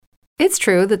It's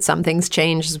true that some things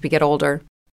change as we get older.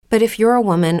 But if you're a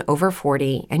woman over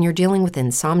 40 and you're dealing with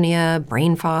insomnia,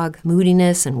 brain fog,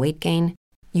 moodiness, and weight gain,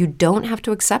 you don't have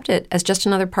to accept it as just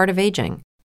another part of aging.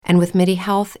 And with MIDI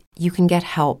Health, you can get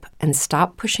help and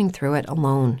stop pushing through it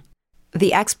alone.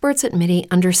 The experts at MIDI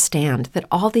understand that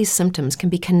all these symptoms can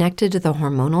be connected to the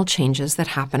hormonal changes that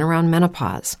happen around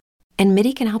menopause, and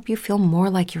MIDI can help you feel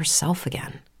more like yourself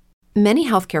again. Many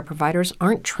healthcare providers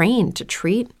aren't trained to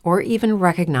treat or even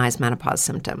recognize menopause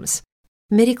symptoms.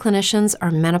 MIDI clinicians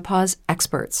are menopause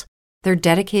experts. They're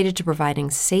dedicated to providing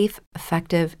safe,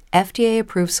 effective,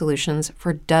 FDA-approved solutions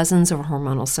for dozens of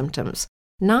hormonal symptoms,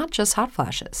 not just hot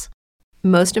flashes.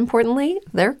 Most importantly,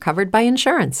 they're covered by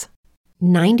insurance.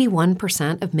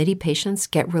 91% of MIDI patients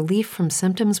get relief from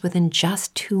symptoms within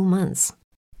just 2 months.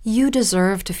 You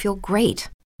deserve to feel great.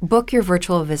 Book your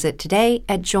virtual visit today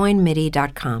at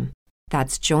joinmidi.com.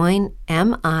 That's joinmidi.com.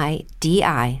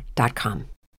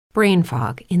 Brain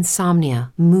fog,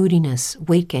 insomnia, moodiness,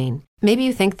 weight gain. Maybe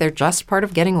you think they're just part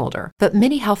of getting older, but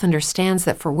MIDI Health understands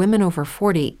that for women over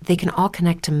 40, they can all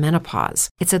connect to menopause.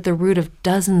 It's at the root of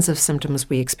dozens of symptoms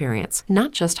we experience,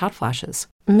 not just hot flashes.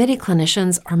 MIDI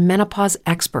clinicians are menopause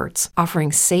experts,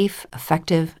 offering safe,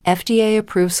 effective,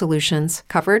 FDA-approved solutions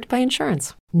covered by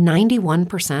insurance.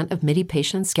 91% of MIDI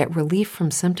patients get relief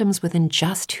from symptoms within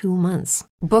just 2 months.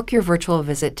 Book your virtual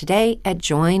visit today at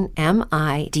joinmidi.com.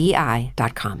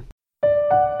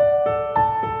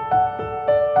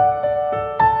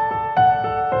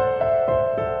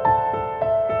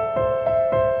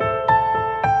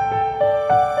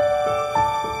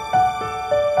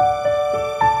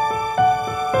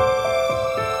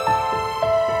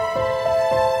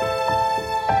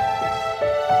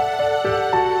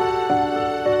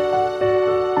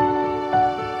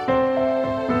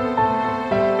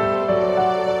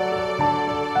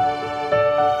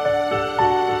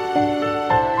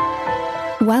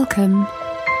 Welcome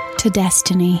to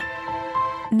Destiny.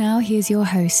 Now here's your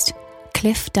host,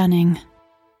 Cliff Dunning.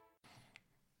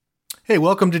 Hey,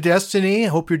 welcome to Destiny. I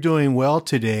hope you're doing well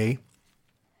today.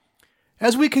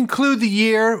 As we conclude the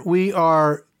year, we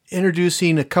are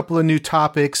introducing a couple of new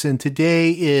topics, and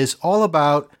today is all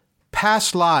about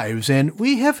past lives. And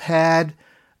we have had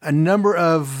a number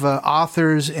of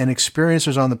authors and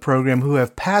experiencers on the program who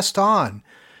have passed on,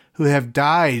 who have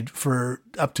died for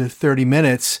up to 30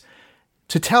 minutes,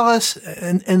 to tell us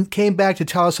and came back to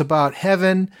tell us about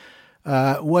heaven,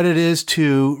 what it is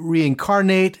to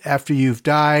reincarnate after you've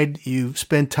died. You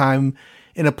spend time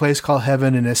in a place called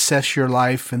heaven and assess your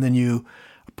life, and then you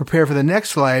prepare for the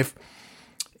next life.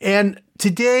 And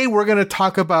today we're going to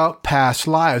talk about past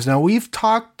lives. Now, we've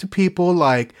talked to people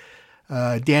like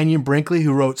Daniel Brinkley,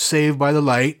 who wrote Saved by the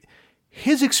Light,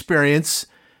 his experience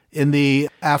in the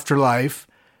afterlife,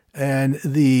 and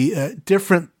the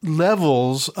different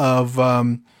levels of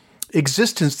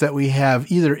existence that we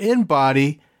have either in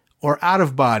body or out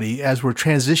of body as we're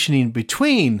transitioning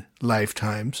between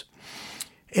lifetimes.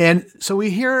 And so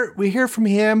we hear from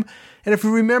him. And if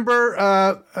you remember,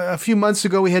 a few months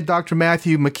ago, we had Dr.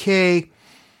 Matthew McKay,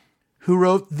 who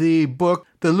wrote the book,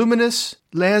 The Luminous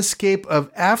Landscape of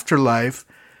Afterlife,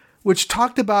 which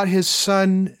talked about his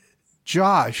son,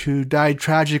 Josh, who died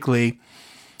tragically,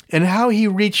 and how he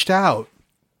reached out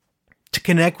to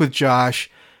connect with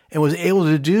Josh and was able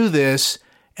to do this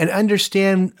and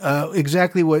understand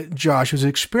exactly what Josh was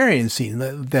experiencing,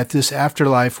 that this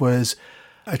afterlife was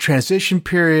a transition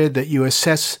period, that you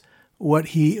assess what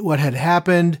had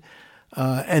happened,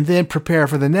 and then prepare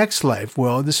for the next life.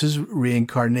 Well, this is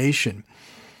reincarnation.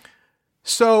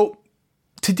 So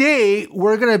today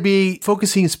we're going to be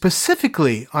focusing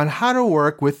specifically on how to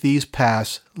work with these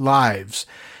past lives.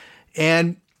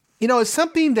 And it's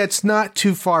something that's not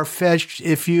too far-fetched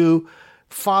if you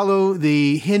follow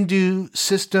the Hindu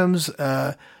systems,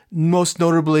 most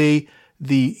notably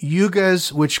the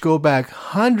yugas, which go back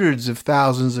hundreds of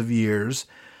thousands of years,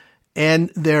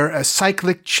 and they're a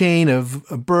cyclic chain of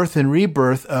birth and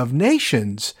rebirth of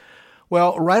nations.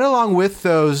 Well, right along with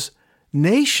those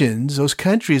nations, those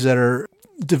countries that are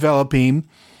developing,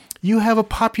 you have a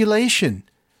population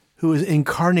who is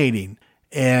incarnating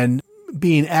and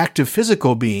being active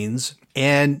physical beings.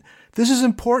 And this is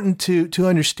important to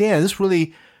understand. This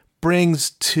really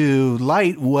brings to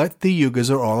light what the yugas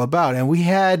are all about. And we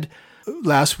had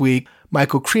last week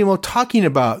Michael Cremo talking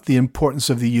about the importance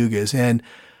of the yugas and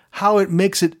how it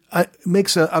makes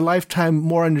a lifetime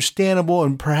more understandable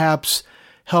and perhaps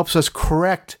helps us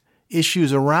correct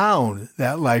issues around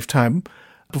that lifetime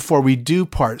before we do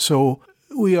part. So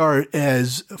we are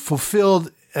as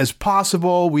fulfilled as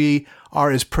possible. We are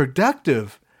as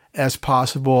productive as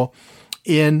possible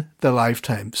in the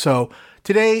lifetime. So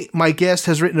today my guest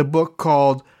has written a book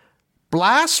called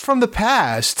Blast from the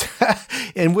Past,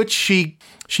 in which she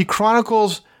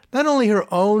chronicles not only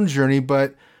her own journey,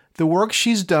 but the work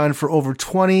she's done for over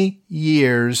 20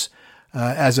 years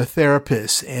as a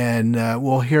therapist. And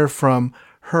we'll hear from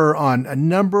her on a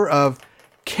number of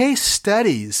case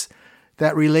studies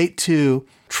that relate to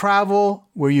travel,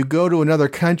 where you go to another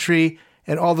country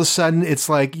and all of a sudden it's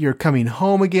like you're coming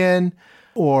home again,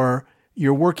 or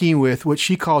you're working with what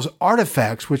she calls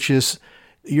artifacts, which is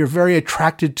you're very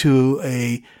attracted to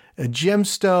a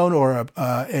gemstone or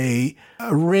a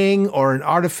ring or an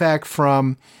artifact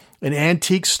from an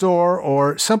antique store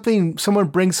or something. Someone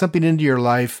brings something into your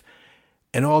life,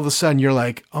 and all of a sudden you're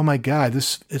like, oh my God,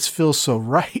 it feels so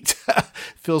right,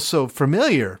 feels so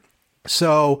familiar.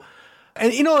 So,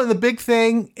 and and the big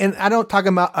thing, and I don't talk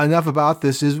enough about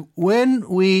this, is when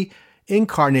we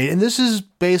incarnate, and this is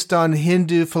based on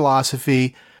Hindu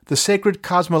philosophy, the sacred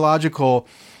cosmological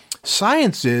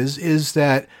sciences, is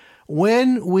that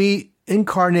when we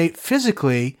incarnate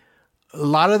physically, a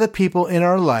lot of the people in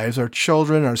our lives, our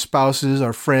children, our spouses,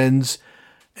 our friends,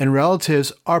 and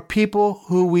relatives, are people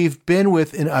who we've been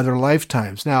with in other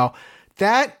lifetimes. Now,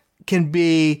 that can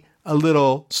be a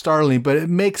little startling, but it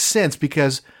makes sense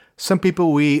because some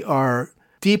people we are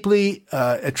deeply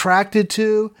attracted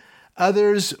to,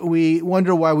 others we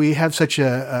wonder why we have such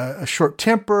a short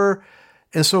temper,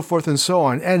 and so forth and so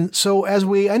on. And so as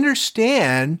we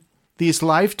understand these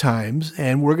lifetimes,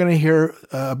 and we're going to hear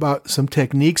about some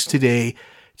techniques today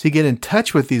to get in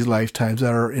touch with these lifetimes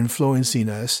that are influencing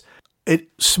us, it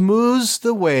smooths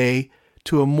the way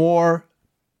to a more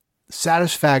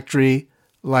satisfactory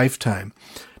lifetime.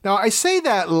 Now, I say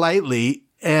that lightly,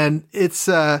 and it's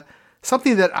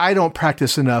something that I don't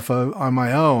practice enough of on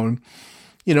my own,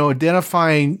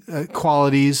 identifying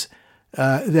qualities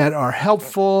that are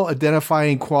helpful,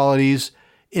 identifying qualities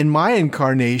in my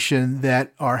incarnation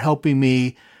that are helping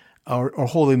me or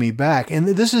holding me back. And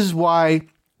this is why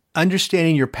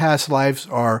understanding your past lives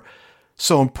are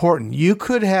so important. You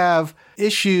could have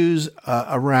issues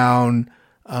around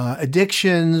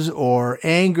addictions or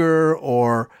anger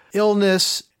or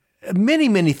illness. Many,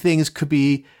 many things could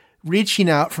be reaching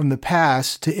out from the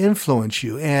past to influence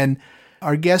you. And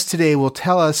our guest today will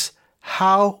tell us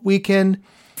how we can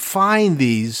find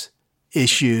these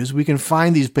issues, we can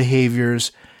find these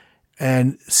behaviors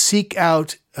and seek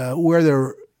out where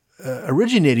they're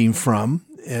originating from,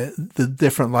 the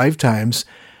different lifetimes,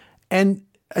 and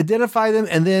identify them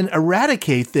and then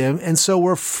eradicate them. And so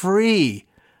we're free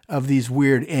of these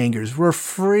weird angers. We're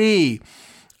free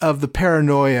of the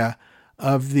paranoia,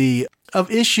 of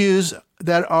issues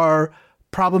that are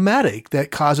problematic,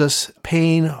 that cause us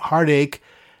pain, heartache,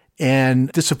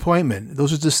 and disappointment.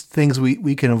 Those are just things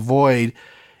we can avoid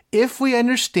if we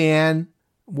understand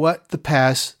what the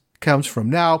past comes from.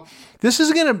 Now, this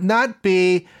is going to not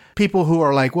be people who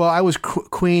are like, well, I was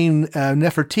Queen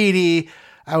Nefertiti,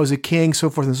 I was a king, so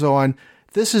forth and so on.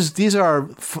 These are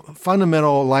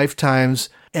fundamental lifetimes,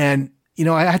 and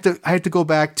I have to go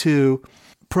back to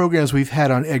programs we've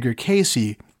had on Edgar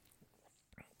Cayce,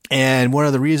 and one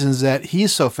of the reasons that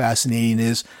he's so fascinating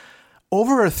is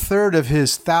over a third of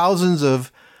his thousands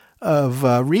of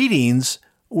readings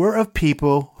were of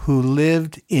people who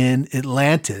lived in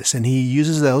Atlantis, and he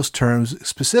uses those terms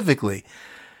specifically.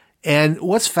 And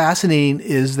what's fascinating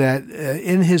is that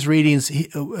in his readings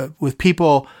with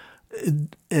people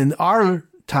in our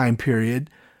time period,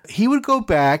 he would go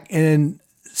back and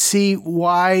see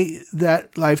why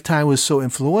that lifetime was so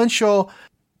influential.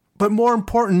 But more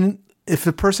important, if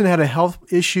the person had a health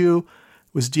issue,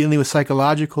 was dealing with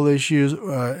psychological issues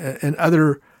and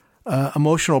other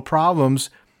emotional problems,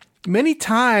 many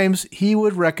times he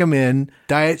would recommend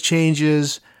diet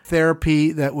changes,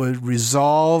 therapy that would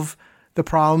resolve the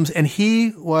problems. And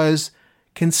he was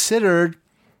considered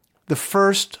the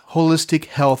first holistic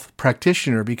health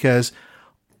practitioner because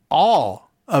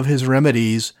all of his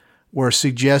remedies were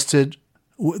suggested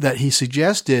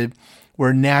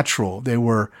were natural. They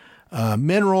were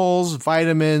minerals,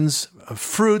 vitamins,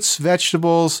 fruits,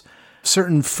 vegetables,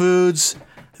 certain foods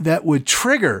that would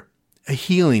trigger a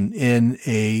healing in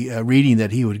a reading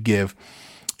that he would give.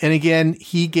 And again,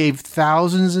 he gave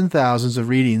thousands and thousands of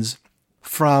readings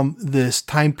from this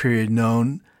time period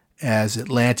known as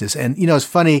Atlantis. And, it's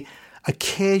funny,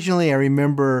 occasionally I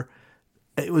remember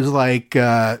it was like,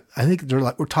 I think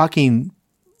we're talking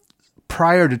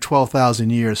prior to 12,000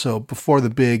 years, so before the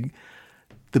big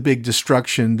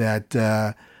destruction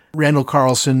that Randall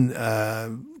Carlson,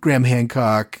 Graham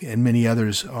Hancock, and many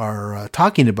others are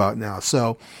talking about now.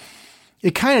 So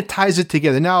it kind of ties it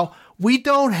together. Now, we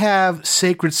don't have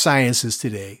sacred sciences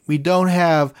today. We don't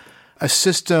have a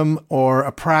system or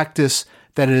a practice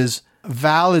that is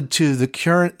valid to the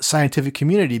current scientific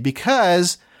community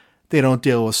because they don't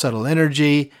deal with subtle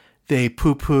energy. They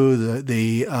poo-poo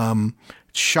the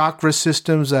chakra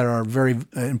systems that are very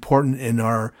important in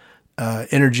our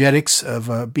energetics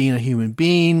of being a human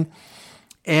being.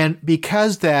 And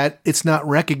because that, it's not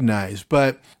recognized.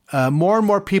 But more and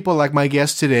more people like my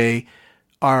guest today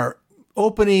are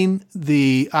opening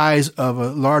the eyes of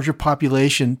a larger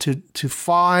population to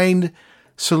find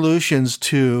solutions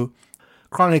to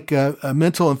chronic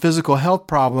mental and physical health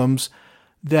problems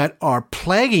that are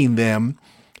plaguing them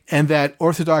and that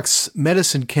orthodox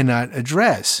medicine cannot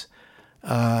address.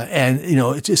 And,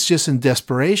 it's just in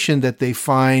desperation that they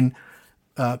find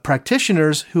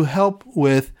practitioners who help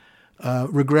with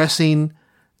regressing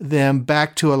them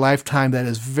back to a lifetime that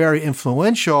is very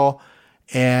influential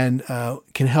and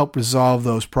can help resolve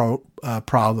those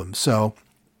problems. So,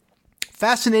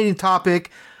 fascinating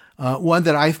topic, one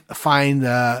that I find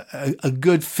a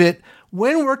good fit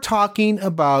when we're talking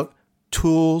about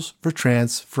tools for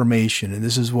transformation. And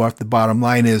this is what the bottom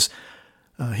line is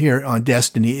here on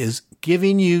Destiny, is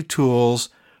giving you tools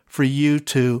for you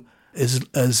to, as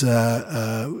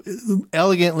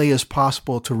elegantly as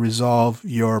possible, to resolve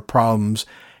your problems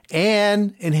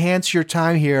and enhance your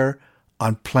time here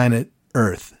on planet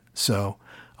Earth. So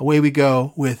away we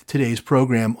go with today's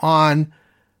program on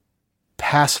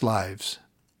past lives.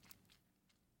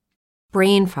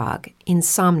 Brain fog,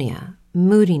 insomnia,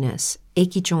 moodiness,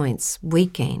 achy joints,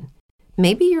 weight gain.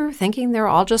 Maybe you're thinking they're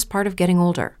all just part of getting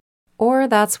older, or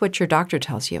that's what your doctor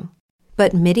tells you.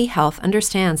 But MIDI Health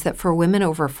understands that for women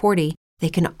over 40, they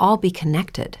can all be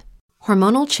connected.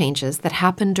 Hormonal changes that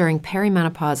happen during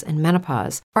perimenopause and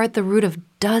menopause are at the root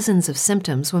of dozens of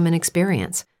symptoms women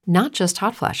experience, not just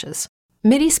hot flashes.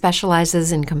 MIDI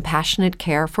specializes in compassionate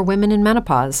care for women in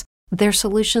menopause. Their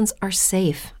solutions are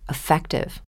safe,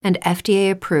 effective, and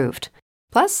FDA approved.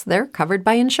 Plus, they're covered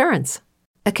by insurance.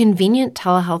 A convenient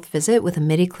telehealth visit with a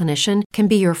MIDI clinician can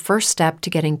be your first step to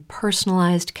getting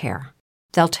personalized care.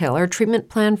 They'll tailor a treatment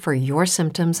plan for your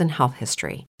symptoms and health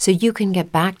history so you can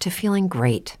get back to feeling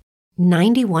great.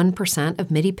 91%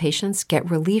 of MIDI patients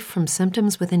get relief from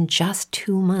symptoms within just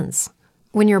 2 months.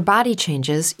 When your body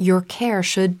changes, your care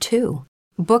should too.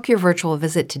 Book your virtual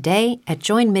visit today at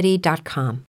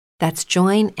joinmidi.com. That's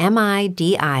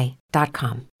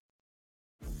joinmidi.com.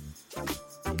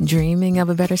 Dreaming of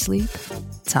a better sleep?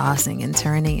 Tossing and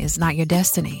turning is not your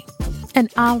destiny.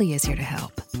 And Ollie is here to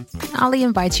help. Ollie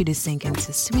invites you to sink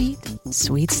into sweet,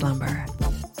 sweet slumber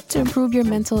to improve your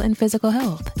mental and physical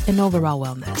health and overall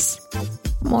wellness.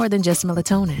 More than just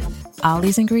melatonin,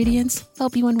 Ollie's ingredients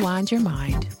help you unwind your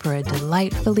mind for a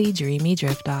delightfully dreamy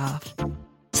drift off.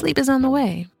 Sleep is on the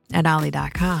way at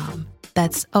Ollie.com.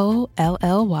 That's OLLY.com.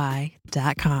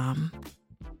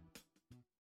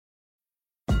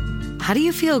 How do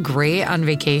you feel great on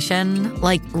vacation?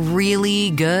 Like really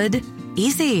good?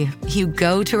 Easy. You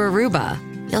go to Aruba.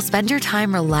 You'll spend your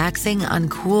time relaxing on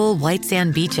cool white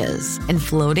sand beaches and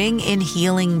floating in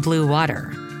healing blue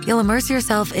water. You'll immerse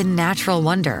yourself in natural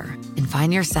wonder and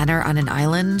find your center on an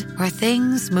island where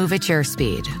things move at your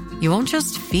speed. You won't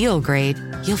just feel great,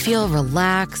 you'll feel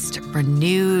relaxed,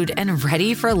 renewed, and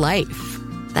ready for life.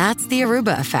 That's the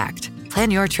Aruba effect.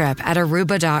 Plan your trip at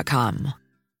Aruba.com.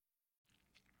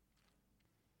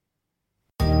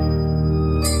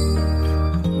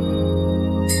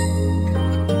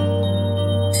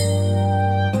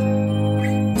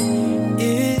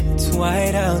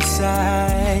 White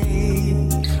outside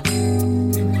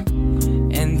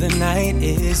and the night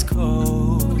is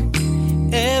cold.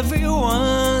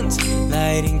 Everyone's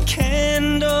lighting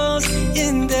candles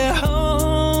in their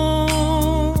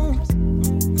homes.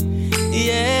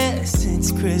 Yes,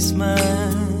 it's Christmas.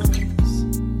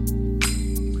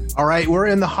 All right, we're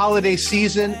in the holiday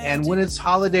season, and when it's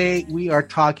holiday, we are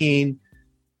talking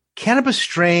cannabis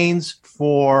strains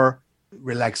for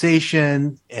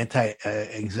relaxation,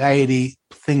 anti-anxiety,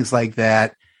 things like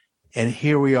that. And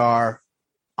here we are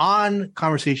on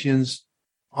Conversations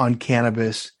on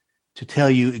Cannabis to tell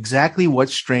you exactly what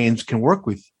strains can work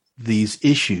with these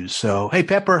issues. So, hey,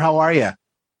 Pepper, how are you?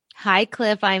 Hi,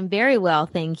 Cliff. I'm very well,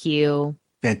 thank you.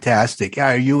 Fantastic.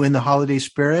 Are you in the holiday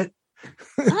spirit?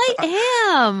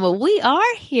 I am. We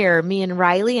are here. Me and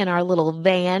Riley in our little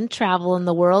van traveling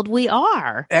the world. We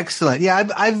are. Excellent. Yeah,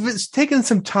 I've taken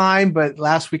some time, but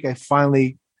last week I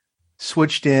finally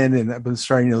switched in and I've been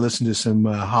starting to listen to some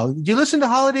holiday. Do you listen to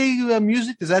holiday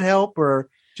music? Does that help or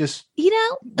just?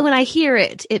 When I hear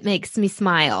it, it makes me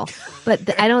smile.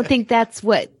 But I don't think that's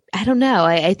what, I don't know.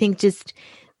 I think just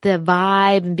the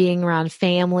vibe and being around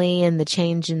family and the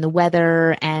change in the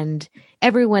weather and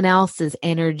everyone else's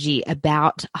energy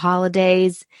about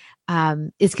holidays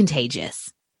is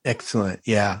contagious. Excellent.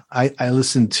 Yeah. I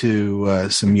listen to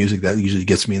some music that usually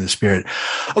gets me in the spirit.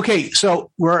 Okay.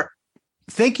 So we're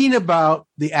thinking about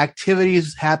the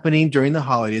activities happening during the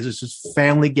holidays. This is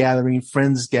family gathering,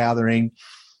 friends gathering.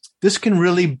 This can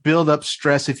really build up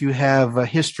stress if you have a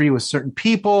history with certain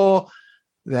people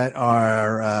that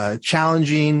are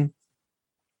challenging.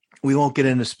 We won't get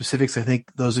into specifics. I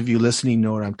think those of you listening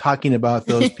know what I'm talking about.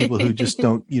 Those people who just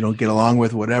don't get along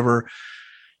with whatever.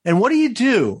 And what do you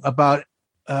do about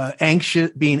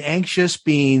being anxious,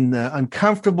 being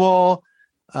uncomfortable,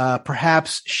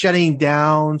 perhaps shutting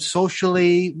down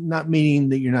socially, not meaning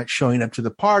that you're not showing up to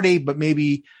the party, but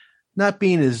maybe not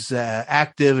being as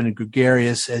active and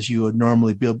gregarious as you would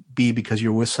normally be because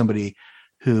you're with somebody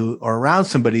or around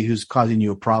somebody who's causing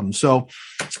you a problem. So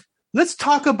let's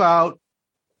talk about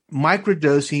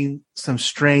microdosing some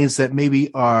strains that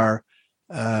maybe are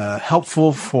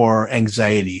helpful for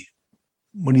anxiety.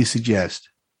 What do you suggest?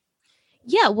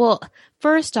 Yeah, well,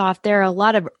 first off, there are a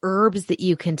lot of herbs that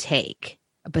you can take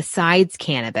besides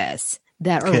cannabis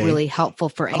that are really helpful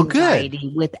for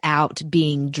anxiety without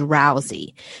being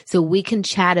drowsy. So we can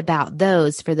chat about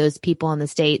those for those people in the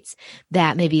States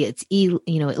that maybe it's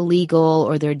illegal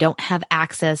or they don't have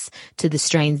access to the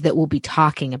strains that we'll be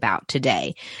talking about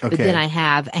today. Okay. But then I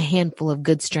have a handful of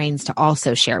good strains to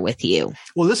also share with you.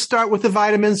 Well, let's start with the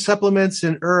vitamins, supplements,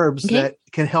 and herbs that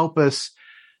can help us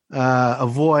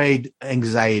avoid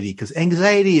anxiety, because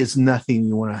anxiety is nothing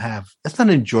you want to have. That's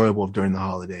not enjoyable during the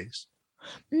holidays.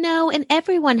 No, and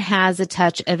everyone has a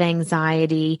touch of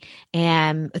anxiety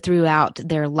throughout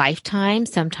their lifetime.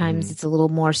 Sometimes it's a little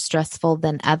more stressful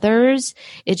than others.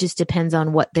 It just depends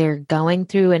on what they're going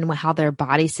through and how their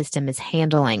body system is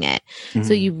handling it. Mm-hmm.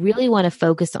 So you really want to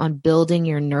focus on building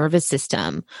your nervous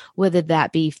system, whether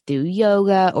that be through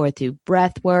yoga or through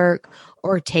breath work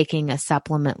or taking a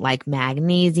supplement like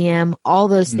magnesium. All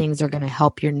those things are going to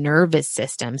help your nervous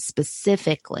system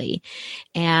specifically.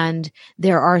 And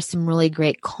there are some really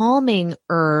great calming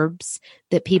herbs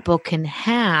that people can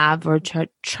have or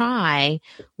try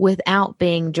without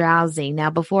being drowsy. Now,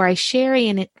 before I share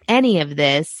any of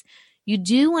this, you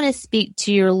do want to speak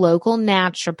to your local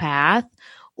naturopath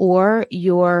or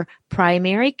your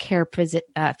primary care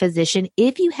physician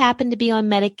if you happen to be on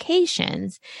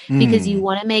medications, because you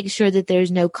want to make sure that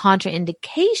there's no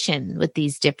contraindication with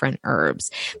these different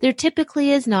herbs. There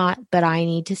typically is not, but I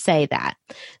need to say that.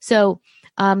 So,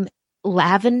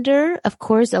 lavender, of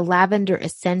course, a lavender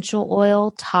essential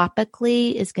oil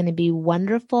topically is going to be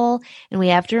wonderful. And we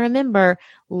have to remember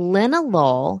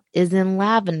linalool is in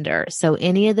lavender. So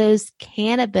any of those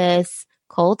cannabis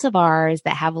cultivars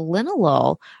that have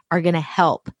linalool are going to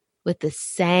help with the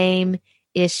same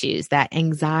issues, that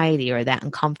anxiety or that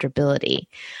uncomfortability.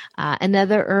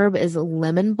 Another herb is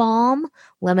lemon balm.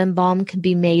 Lemon balm can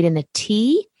be made in a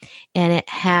tea, and it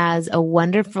has a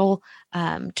wonderful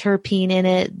terpene in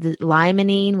it, the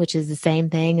limonene, which is the same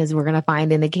thing as we're going to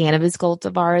find in the cannabis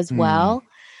cultivar as well.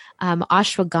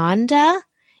 Ashwagandha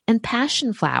and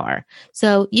passion flower.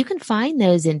 So you can find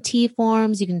those in tea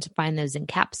forms. You can find those in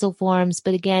capsule forms.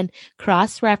 But again,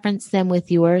 cross-reference them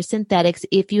with your synthetics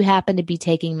if you happen to be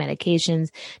taking medications,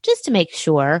 just to make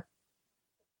sure.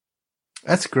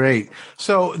 That's great.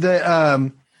 So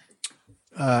the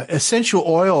essential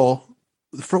oil,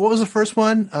 for what was the first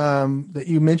one that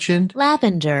you mentioned?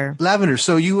 Lavender. Lavender.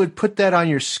 So you would put that on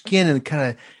your skin and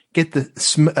kind of get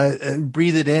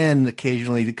breathe it in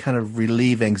occasionally to kind of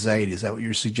relieve anxiety. Is that what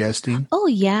you're suggesting? Oh,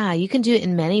 yeah. You can do it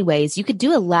in many ways. You could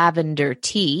do a lavender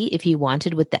tea if you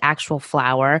wanted with the actual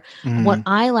flower. What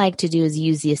I like to do is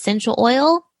use the essential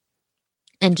oil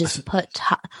and just put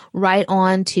right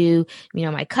on to,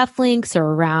 my cufflinks or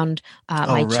around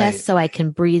my chest so I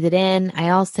can breathe it in. I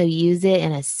also use it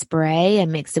in a spray. I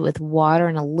mix it with water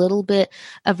and a little bit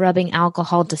of rubbing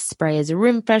alcohol to spray as a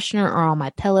room freshener or on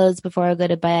my pillows before I go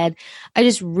to bed. I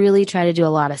just really try to do a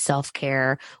lot of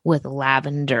self-care with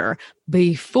lavender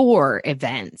before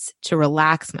events to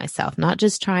relax myself, not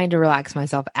just trying to relax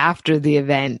myself after the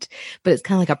event, but it's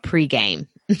kind of like a pregame.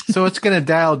 So it's going to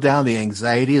dial down the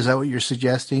anxiety. Is that what you're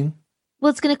suggesting? Well,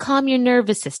 it's going to calm your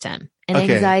nervous system. And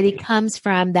anxiety comes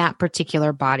from that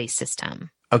particular body system.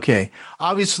 Okay.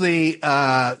 Obviously,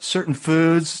 certain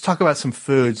foods. Let's talk about some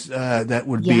foods that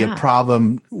would be a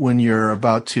problem when you're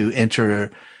about to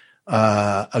enter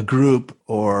a group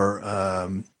or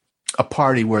a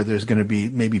party where there's going to be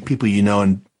maybe people you know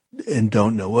and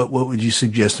don't know. What would you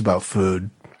suggest about food?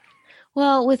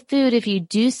 Well, with food, if you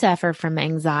do suffer from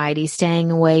anxiety,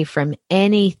 staying away from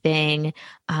anything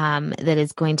that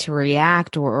is going to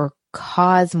react or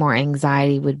cause more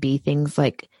anxiety would be things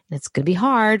like, and it's going to be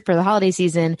hard for the holiday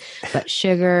season, but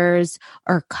sugars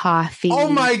or coffee. Oh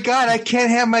my God, I can't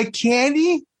have my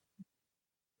candy?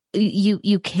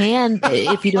 You can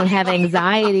if you don't have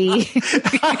anxiety.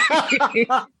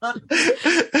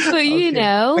 But you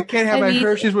know, I can't have my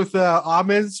Hershey's with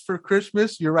almonds for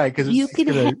Christmas. You're right, because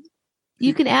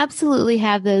you can absolutely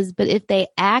have those, but if they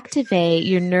activate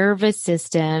your nervous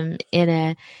system in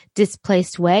a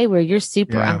displaced way where you're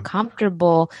super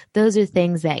uncomfortable, those are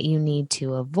things that you need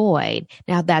to avoid.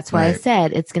 Now, that's why I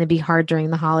said it's going to be hard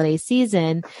during the holiday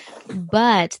season,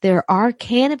 but there are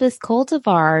cannabis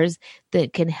cultivars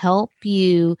that can help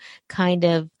you kind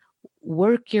of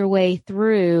work your way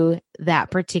through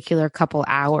that particular couple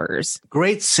hours.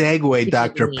 Great segue,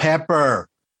 Dr. Pepper.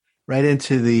 Right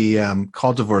into the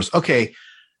cultivars. Okay,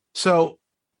 so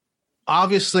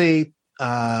obviously,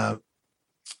 I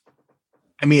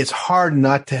mean, it's hard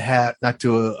not to have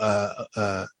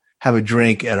a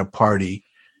drink at a party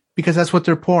because that's what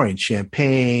they're pouring: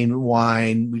 champagne,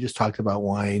 wine. We just talked about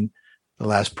wine the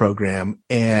last program,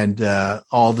 and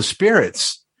all the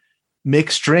spirits.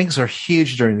 Mixed drinks are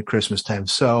huge during the Christmas time.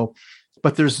 So,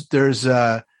 but there's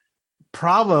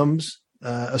problems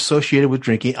associated with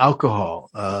drinking alcohol,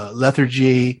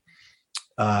 lethargy,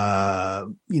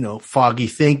 foggy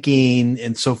thinking,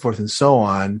 and so forth and so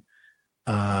on.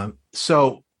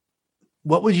 So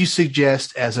what would you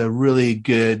suggest as a really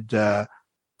good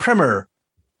primer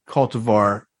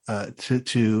cultivar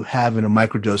to have in a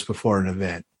microdose before an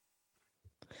event?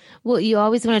 Well, you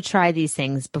always want to try these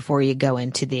things before you go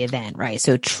into the event, right?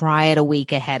 So try it a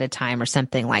week ahead of time or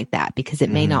something like that, because it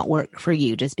may not work for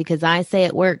you. Just because I say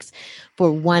it works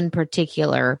for one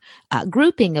particular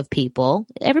grouping of people,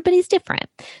 everybody's different.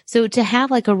 So to have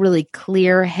like a really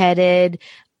clear-headed,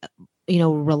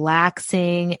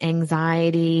 relaxing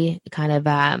anxiety kind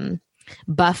of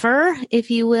buffer, if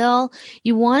you will,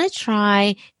 you want to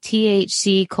try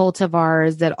THC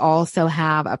cultivars that also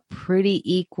have a pretty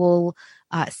equal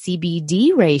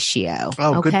CBD ratio.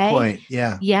 Oh, okay? Good point.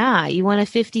 Yeah. Yeah. You want a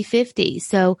 50-50.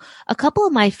 So a couple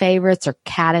of my favorites are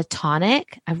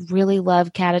Catatonic. I really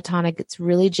love Catatonic. It's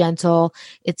really gentle.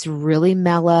 It's really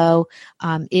mellow.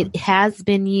 It has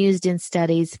been used in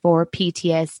studies for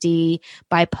PTSD,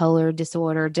 bipolar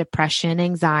disorder, depression,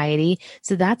 anxiety.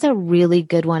 So that's a really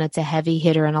good one. It's a heavy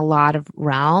hitter in a lot of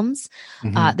realms.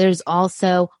 There's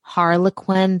also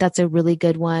Harlequin. That's a really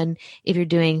good one if you're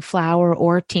doing flower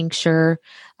or tincture.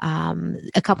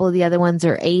 A couple of the other ones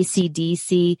are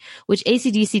AC/DC, which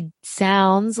AC/DC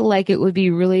sounds like it would be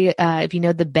really, if you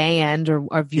know the band or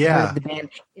if you've heard of the band,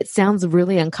 it sounds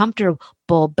really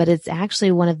uncomfortable, but it's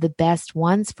actually one of the best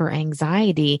ones for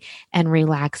anxiety and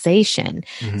relaxation.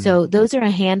 So those are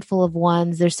a handful of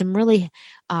ones. There's some really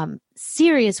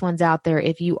serious ones out there.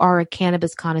 If you are a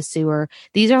cannabis connoisseur,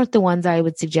 these aren't the ones I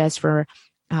would suggest for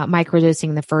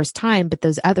microdosing the first time, but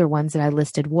those other ones that I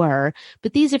listed were.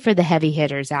 But these are for the heavy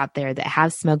hitters out there that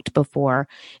have smoked before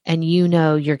and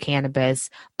your cannabis.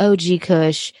 OG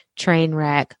Kush,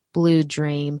 Trainwreck, Blue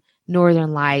Dream,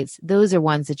 Northern Lights. Those are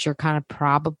ones that you're kind of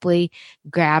probably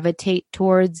gravitate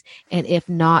towards. And if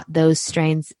not those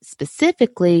strains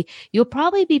specifically, you'll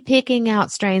probably be picking out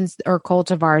strains or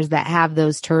cultivars that have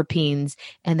those terpenes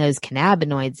and those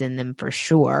cannabinoids in them for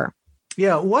sure.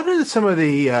 Yeah. What are some of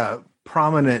the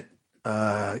prominent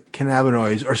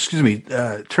cannabinoids,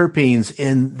 or terpenes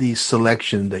in the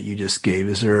selection that you just gave?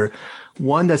 Is there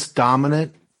one that's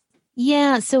dominant?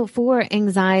 Yeah. So for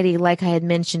anxiety, like I had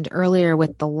mentioned earlier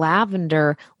with the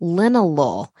lavender,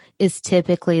 linalool is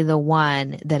typically the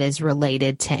one that is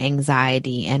related to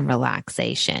anxiety and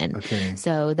relaxation. Okay.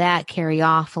 So that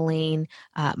caryophyllene,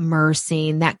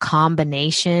 myrcene, that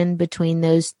combination between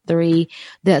those three,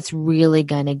 that's really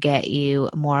going to get you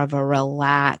more of a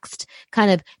relaxed,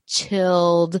 kind of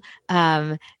chilled,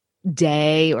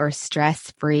 day or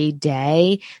stress-free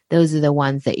day. Those are the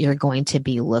ones that you're going to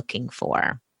be looking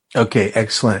for. Okay,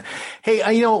 excellent.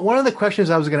 Hey, one of the questions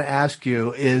I was going to ask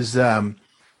you is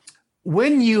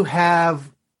when you have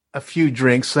a few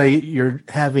drinks, say you're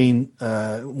having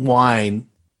wine,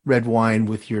 red wine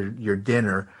with your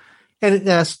dinner, and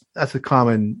that's a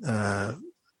common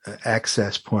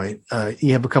access point.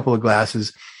 You have a couple of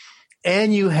glasses,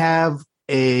 and you have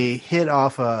a hit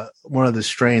off one of the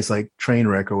strains like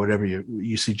Trainwreck or whatever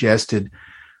you suggested.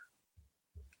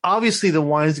 Obviously, the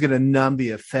wine is going to numb the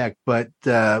effect, but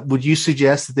would you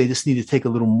suggest that they just need to take a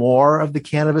little more of the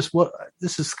cannabis?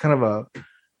 This is kind of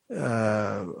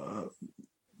a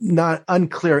not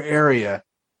unclear area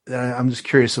I'm just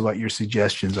curious about your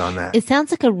suggestions on that. It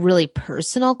sounds like a really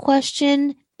personal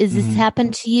question. Is this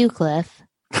happened to you, Cliff?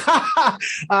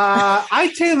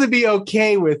 I tend to be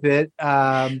okay with it.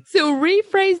 So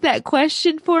rephrase that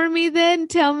question for me then.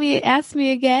 Ask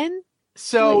me again.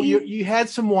 So you had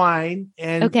some wine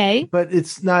and okay, but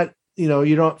it's not,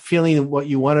 you're not feeling what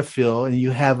you want to feel, and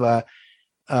you have a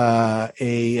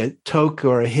toke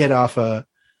or a hit off a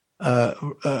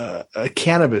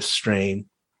cannabis strain,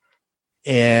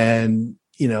 and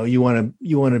you want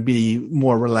to be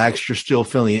more relaxed. You're still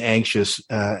feeling anxious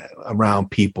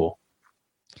around people.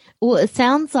 Well, it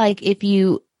sounds like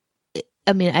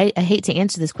I hate to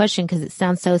answer this question because it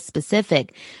sounds so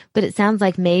specific, but it sounds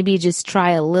like maybe just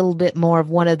try a little bit more of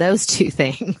one of those two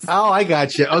things. Oh, I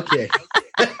got you. Okay.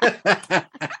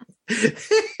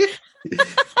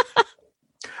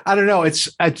 I don't know. It's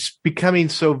becoming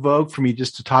so vogue for me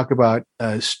just to talk about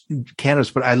cannabis,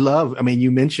 but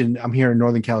you mentioned I'm here in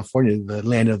Northern California, the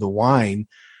land of the wine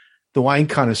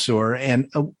connoisseur, and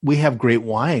we have great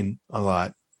wine a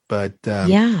lot. But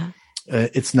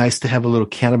it's nice to have a little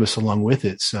cannabis along with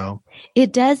it. So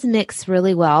it does mix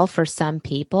really well for some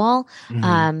people.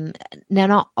 Now,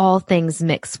 not all things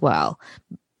mix well.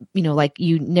 Like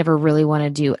you never really want to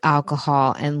do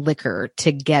alcohol and liquor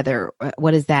together.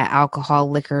 What is that? Alcohol,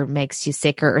 liquor makes you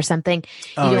sicker or something.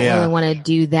 You don't really want to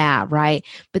do that, right?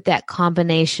 But that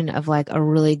combination of like a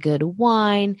really good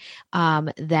wine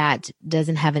that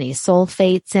doesn't have any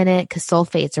sulfates in it, because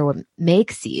sulfates are what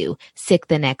makes you sick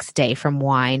the next day from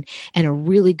wine, and a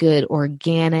really good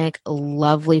organic,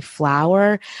 lovely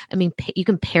flower. You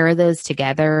can pair those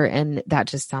together, and that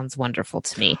just sounds wonderful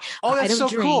to me. Oh, that's so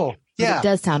cool. Yeah. It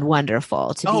does sound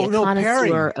wonderful to be a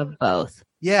connoisseur of both.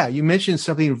 Yeah, you mentioned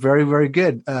something very, very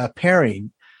good.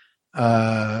 Pairing,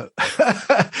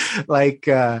 like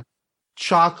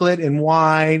chocolate and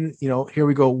wine. Here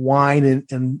we go, wine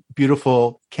and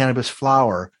beautiful cannabis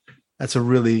flower. That's a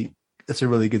really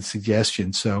good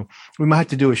suggestion. So we might have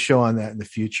to do a show on that in the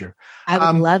future. I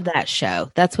would love that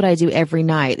show. That's what I do every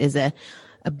night. Is a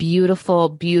beautiful,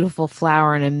 beautiful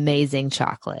flower and amazing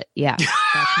chocolate. Yeah,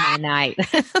 that's my night.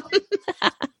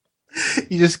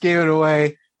 You just gave it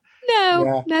away.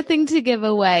 No, nothing to give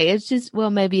away. It's just,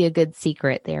 maybe a good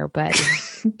secret there, but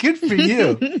good for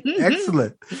you.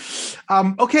 Excellent.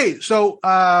 Okay. So,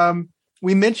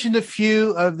 we mentioned a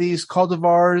few of these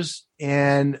cultivars,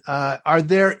 and, are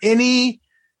there any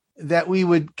that we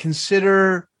would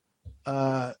consider,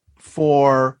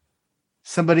 for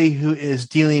somebody who is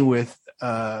dealing with,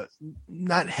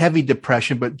 not heavy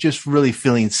depression, but just really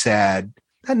feeling sad,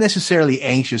 not necessarily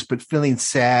anxious, but feeling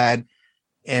sad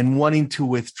and wanting to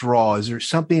withdraw? Is there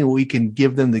something we can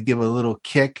give them to give a little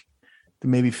kick to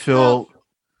maybe feel?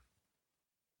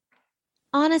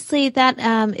 Honestly, that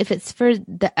if it's for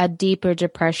a deeper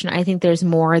depression, I think there's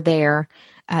more there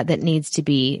that needs to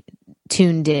be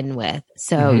tuned in with.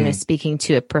 So, speaking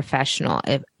to a professional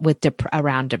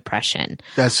around depression.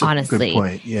 That's honestly a good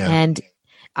point. Yeah. And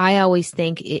I always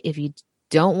think if you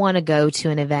don't want to go to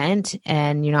an event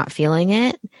and you're not feeling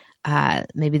it,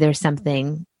 maybe there's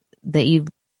something that you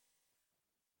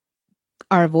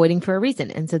are avoiding for a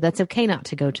reason. And so that's okay not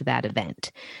to go to that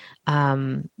event.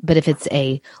 But if it's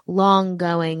a long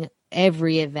going,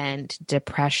 every event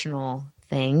depressional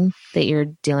thing that you're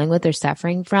dealing with or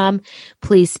suffering from,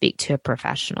 please speak to a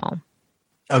professional.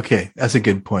 Okay. That's a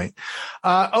good point.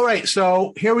 All right.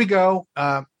 So here we go.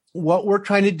 What we're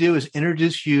trying to do is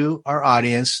introduce you, our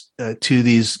audience, to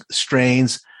these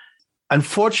strains.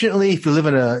 Unfortunately, if you live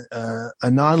in a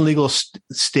non-legal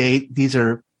state,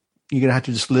 you're going to have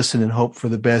to just listen and hope for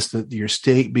the best that your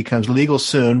state becomes legal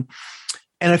soon.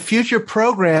 And a future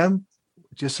program,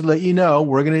 just to let you know,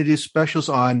 we're going to do specials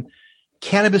on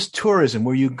cannabis tourism,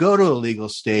 where you go to a legal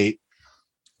state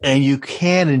and you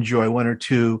can enjoy one or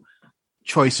two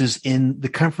choices in the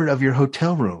comfort of your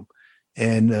hotel room.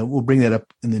 And we'll bring that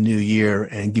up in the new year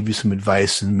and give you some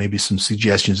advice and maybe some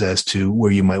suggestions as to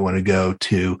where you might want to go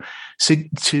to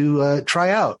try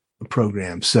out a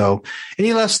program. So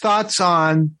any last thoughts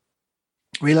on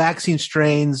relaxing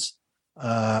strains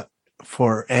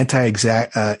for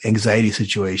anti-anxiety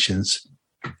situations?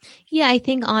 Yeah, I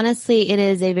think honestly, it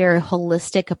is a very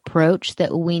holistic approach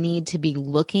that we need to be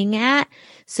looking at.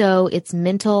 So it's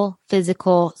mental,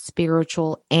 physical,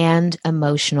 spiritual, and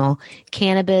emotional.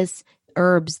 Cannabis,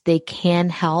 herbs, they can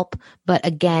help, but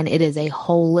again, it is a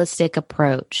holistic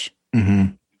approach.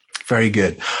 Mm-hmm. Very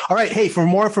good. All right. Hey, for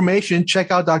more information, check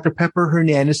out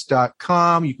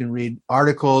drpepperhernandez.com. You can read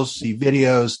articles, see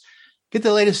videos, get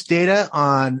the latest data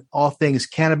on all things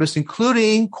cannabis,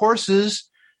 including courses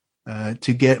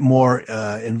to get more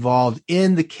involved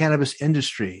in the cannabis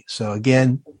industry. So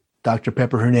again,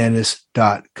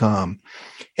 drpepperhernandez.com.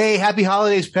 Hey, happy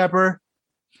holidays, Pepper.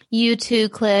 You too,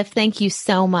 Cliff. Thank you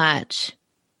so much.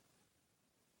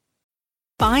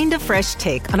 Find a fresh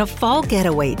take on a fall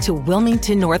getaway to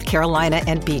Wilmington, North Carolina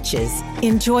and beaches.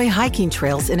 Enjoy hiking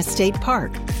trails in a state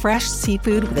park, fresh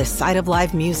seafood with a side of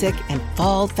live music, and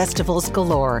fall festivals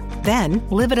galore. Then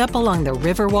live it up along the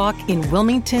Riverwalk in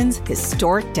Wilmington's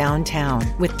historic downtown.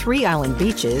 With 3 island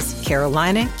beaches,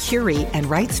 Carolina, Curie, and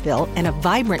Wrightsville, and a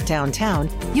vibrant downtown,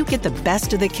 you get the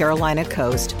best of the Carolina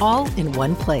coast all in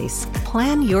one place.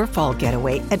 Plan your fall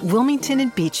getaway at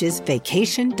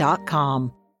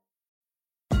WilmingtonandBeachesVacation.com.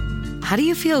 How do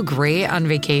you feel great on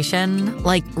vacation?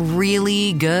 Like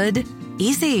really good?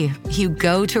 Easy. You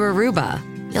go to Aruba.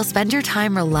 You'll spend your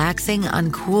time relaxing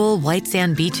on cool white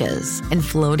sand beaches and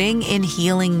floating in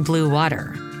healing blue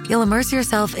water. You'll immerse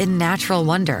yourself in natural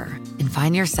wonder and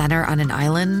find your center on an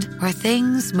island where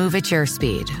things move at your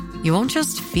speed. You won't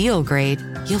just feel great,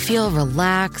 you'll feel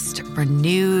relaxed,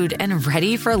 renewed, and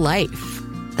ready for life.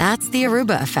 That's the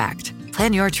Aruba effect.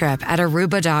 Plan your trip at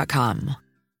Aruba.com.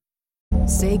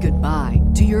 Say goodbye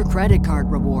to your credit card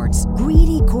rewards.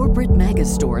 Greedy corporate mega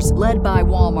stores, led by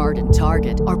Walmart and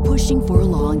Target, are pushing for a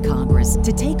law in Congress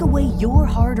to take away your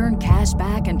hard-earned cash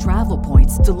back and travel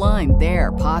points to line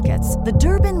their pockets. The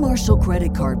Durbin-Marshall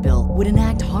credit card bill would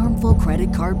enact harmful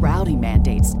credit card routing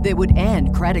mandates that would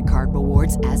end credit card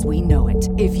rewards as we know it.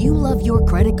 If you love your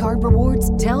credit card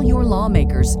rewards, tell your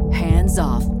lawmakers, hands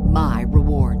off my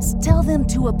rewards. Tell them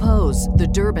to oppose the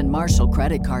Durbin-Marshall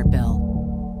credit card bill.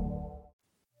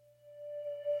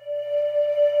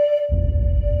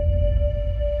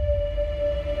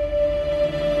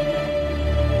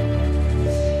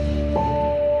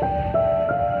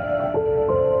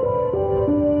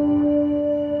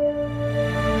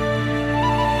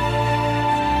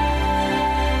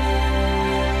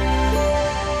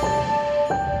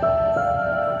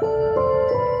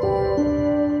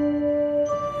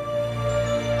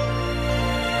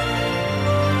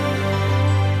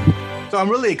 So I'm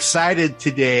really excited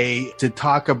today to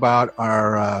talk about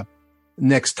our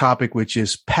next topic, which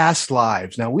is past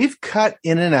lives. Now, we've cut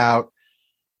in and out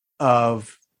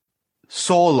of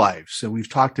soul lives. So we've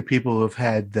talked to people who have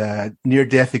had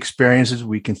near-death experiences.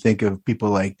 We can think of people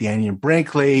like Dannion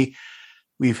Brinkley.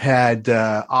 We've had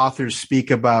authors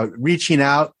speak about reaching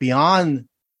out beyond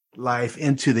life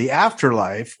into the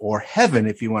afterlife, or heaven,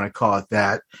 if you want to call it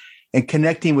that, and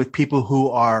connecting with people who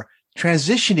are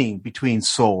transitioning between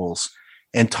souls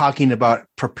and talking about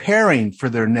preparing for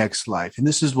their next life. And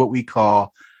this is what we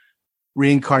call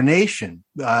reincarnation.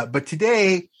 But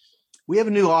today, we have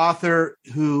a new author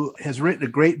who has written a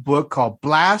great book called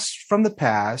Blast from the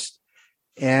Past.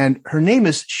 And her name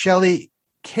is Shelley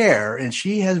Kerr, and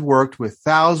she has worked with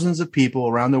thousands of people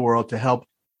around the world to help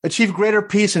achieve greater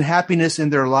peace and happiness in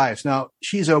their lives. Now,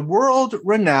 she's a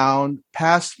world-renowned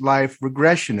past life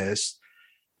regressionist,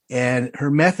 and her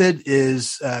method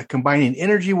is combining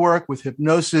energy work with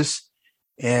hypnosis.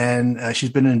 And she's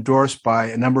been endorsed by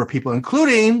a number of people,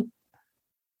 including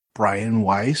Brian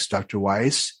Weiss, Dr.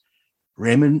 Weiss,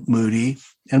 Raymond Moody,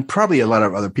 and probably a lot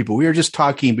of other people. We were just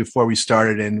talking before we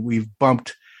started, and we've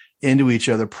bumped into each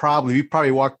other. We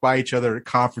probably walked by each other at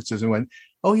conferences and went,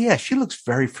 oh, yeah, she looks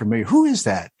very familiar. Who is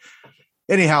that?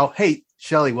 Anyhow, hey,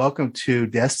 Shelley, welcome to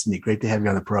Destiny. Great to have you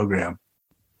on the program.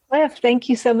 Cliff, thank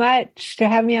you so much to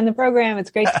have me on the program.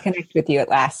 It's great to connect with you at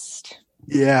last.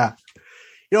 Yeah.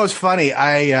 You know, it's funny.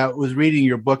 I was reading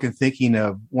your book and thinking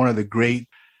of one of the great,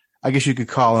 I guess you could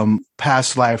call him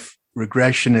past life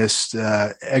regressionist,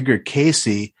 Edgar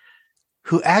Cayce,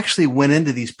 who actually went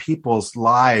into these people's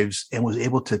lives and was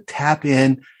able to tap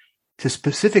in to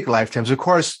specific lifetimes. Of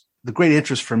course, the great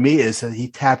interest for me is that he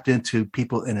tapped into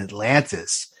people in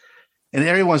Atlantis. And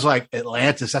everyone's like,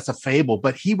 Atlantis, that's a fable.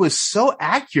 But he was so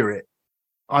accurate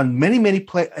on many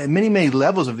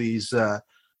levels of these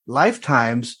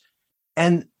lifetimes,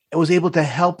 and was able to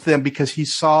help them because he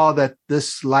saw that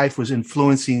this life was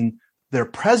influencing their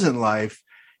present life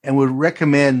and would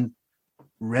recommend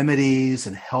remedies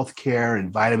and healthcare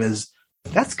and vitamins.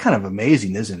 That's kind of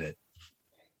amazing, isn't it?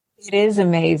 It is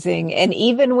amazing. And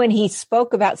even when he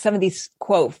spoke about some of these,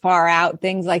 quote, far out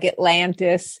things like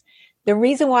Atlantis, the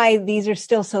reason why these are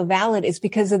still so valid is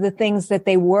because of the things that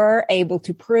they were able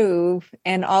to prove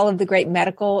and all of the great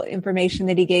medical information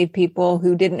that he gave people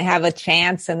who didn't have a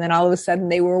chance. And then all of a sudden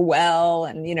they were well.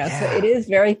 And, you know, So it is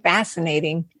very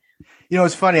fascinating. You know,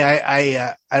 it's funny.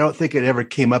 I don't think it ever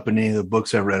came up in any of the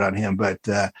books I've read on him, but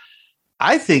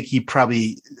I think he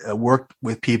probably worked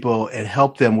with people and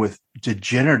helped them with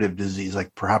degenerative disease,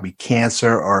 like probably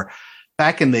cancer, or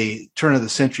back in the turn of the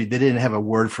century, they didn't have a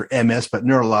word for MS, but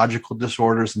neurological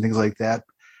disorders and things like that.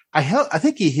 I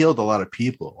think he healed a lot of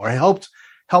people, or helped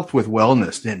with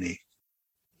wellness, didn't he?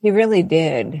 He really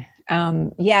did.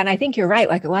 Yeah. And I think you're right.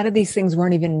 Like a lot of these things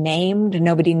weren't even named.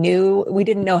 Nobody knew. We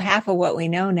didn't know half of what we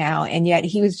know now. And yet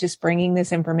he was just bringing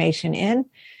this information in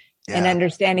and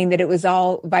understanding that it was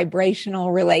all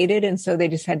vibrational related. And so they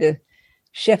just had to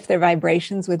shift their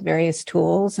vibrations with various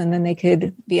tools, and then they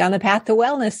could be on the path to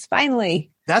wellness.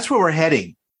 Finally. That's where we're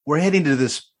heading. We're heading to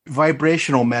this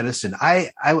vibrational medicine.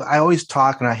 I always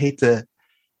talk, and I hate to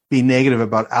be negative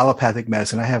about allopathic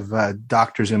medicine. I have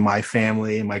doctors in my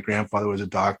family, and my grandfather was a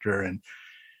doctor, and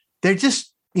they're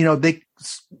just,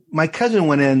 my cousin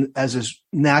went in as a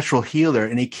natural healer,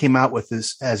 and he came out with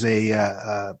this as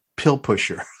a pill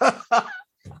pusher.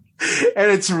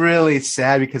 And it's really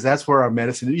sad, because that's where our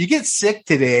medicine, you get sick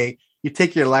today, you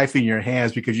take your life in your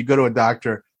hands because you go to a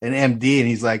doctor, an MD, and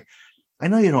he's like, I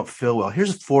know you don't feel well.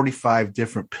 Here's 45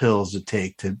 different pills to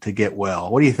take to get well.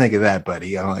 What do you think of that,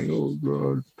 buddy? I'm like, oh,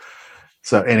 God.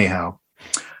 So anyhow,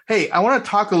 hey, I want to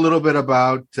talk a little bit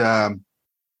about how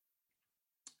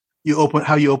you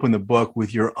open the book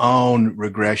with your own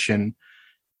regression.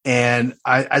 And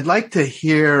I'd like to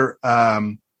hear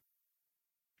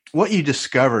what you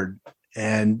discovered.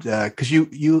 And because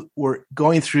you were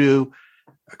going through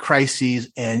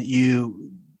crises, and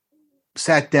you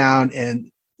sat down,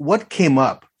 and what came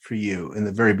up for you in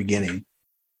the very beginning?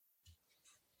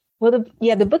 Well,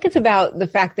 the book is about the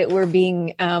fact that we're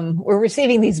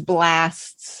receiving these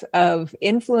blasts of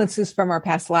influences from our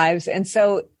past lives. And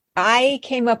so I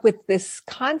came up with this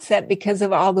concept because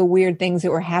of all the weird things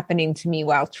that were happening to me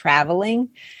while traveling.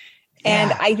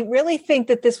 And I really think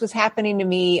that this was happening to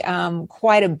me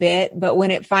quite a bit. But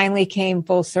when it finally came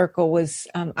full circle was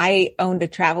I owned a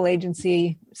travel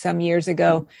agency some years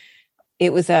ago.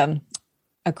 It was a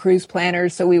cruise planner.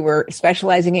 So we were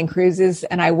specializing in cruises,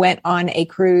 and I went on a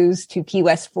cruise to Key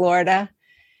West, Florida.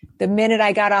 The minute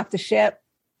I got off the ship,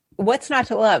 what's not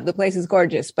to love? The place is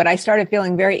gorgeous, but I started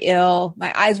feeling very ill.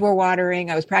 My eyes were watering.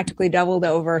 I was practically doubled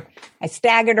over. I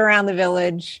staggered around the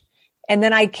village. And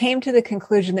then I came to the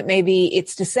conclusion that maybe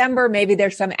it's December. Maybe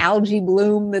there's some algae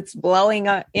bloom that's blowing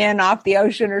in off the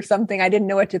ocean or something. I didn't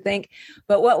know what to think.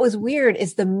 But what was weird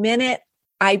is the minute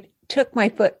I took my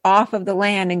foot off of the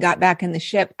land and got back in the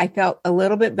ship, I felt a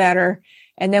little bit better.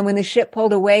 And then when the ship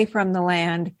pulled away from the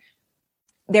land,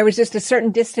 there was just a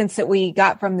certain distance that we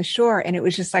got from the shore, and it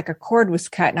was just like a cord was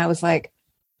cut. And I was like,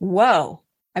 whoa.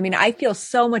 I mean, I feel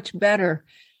so much better.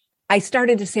 I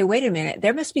started to say, wait a minute,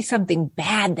 there must be something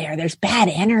bad there. There's bad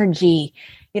energy.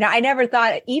 I never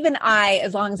thought, even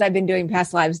as long as I've been doing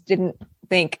past lives, didn't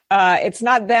think, it's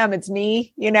not them, it's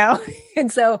me, And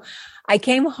so I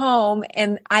came home,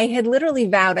 and I had literally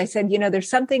vowed, I said, there's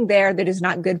something there that is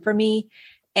not good for me.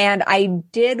 And I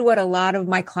did what a lot of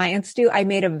my clients do. I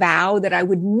made a vow that I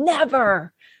would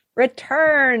never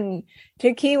return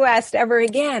to Key West ever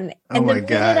again. And the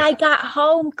minute I got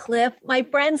home, Cliff, my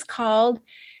friends called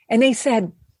and they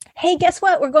said, hey, guess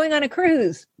what? We're going on a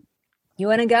cruise. You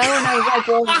want to go? And I was like,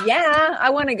 well, yeah, I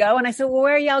want to go. And I said, well,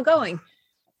 where are y'all going?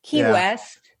 Key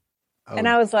West. And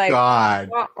I was like, God.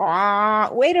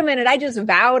 Wait a minute. I just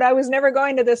vowed I was never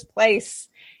going to this place.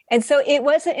 And so it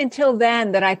wasn't until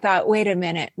then that I thought, wait a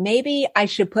minute, maybe I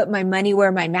should put my money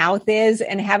where my mouth is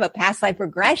and have a past life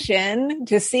regression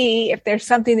to see if there's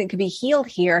something that could be healed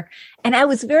here. And I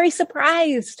was very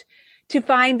surprised to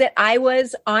find that I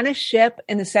was on a ship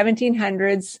in the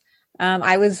 1700s.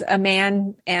 I was a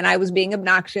man, and I was being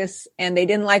obnoxious, and they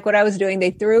didn't like what I was doing.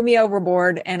 They threw me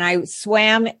overboard, and I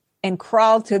swam and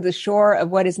crawled to the shore of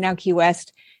what is now Key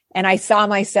West. And I saw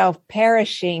myself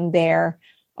perishing there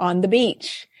on the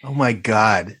beach. Oh my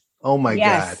God. Oh my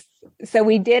God. So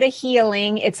we did a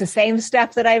healing. It's the same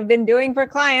stuff that I've been doing for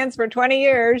clients for 20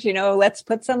 years. Let's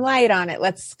put some light on it.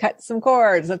 Let's cut some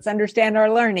cords. Let's understand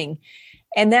our learning.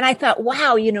 And then I thought,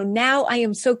 wow, now I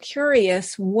am so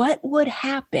curious, what would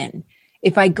happen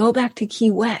if I go back to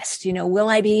Key West? Will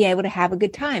I be able to have a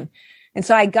good time? And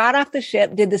so I got off the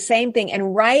ship, did the same thing.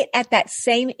 And right at that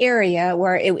same area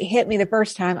where it hit me the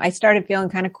first time, I started feeling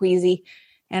kind of queasy.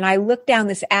 And I looked down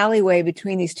this alleyway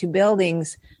between these two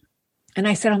buildings, and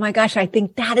I said, oh my gosh, I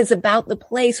think that is about the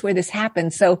place where this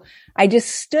happened. So I just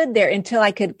stood there until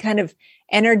I could kind of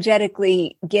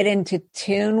energetically get into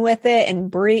tune with it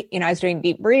and breathe. I was doing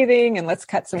deep breathing and let's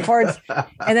cut some cords.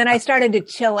 And then I started to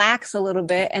chillax a little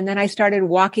bit. And then I started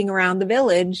walking around the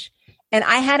village, and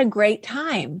I had a great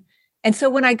time. And so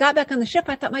when I got back on the ship,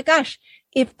 I thought, my gosh,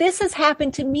 if this has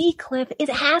happened to me, Cliff, it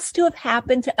has to have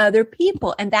happened to other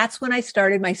people. And that's when I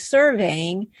started my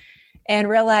surveying and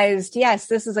realized, yes,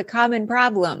 this is a common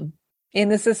problem. in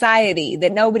the society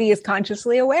that nobody is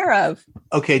consciously aware of.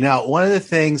 Okay. Now, one of the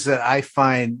things that I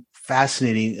find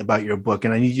fascinating about your book,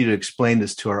 and I need you to explain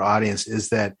this to our audience, is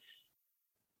that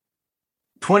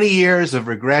 20 years of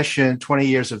regression, 20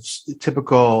 years of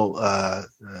typical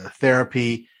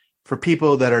therapy for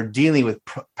people that are dealing with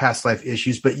past life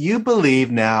issues. But you believe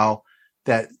now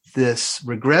that this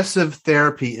regressive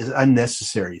therapy is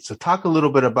unnecessary. So talk a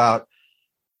little bit about,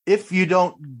 if you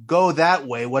don't go that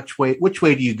way, which way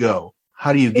do you go?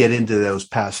 How do you get into those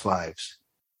past lives?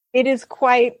 It is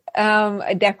quite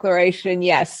a declaration,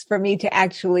 yes, for me to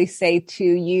actually say to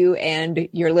you and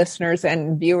your listeners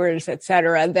and viewers, et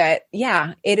cetera, that,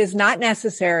 yeah, it is not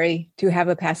necessary to have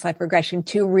a past life regression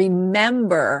to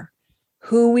remember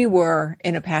who we were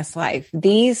in a past life.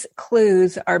 These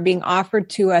clues are being offered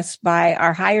to us by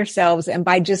our higher selves and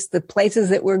by just the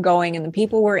places that we're going and the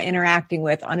people we're interacting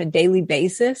with on a daily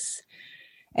basis.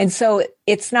 And so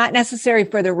it's not necessary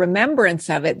for the remembrance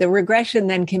of it. The regression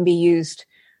then can be used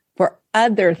for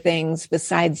other things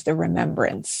besides the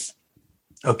remembrance.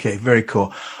 Okay, very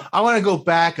cool. I want to go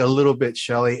back a little bit,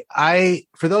 Shelley.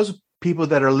 For those people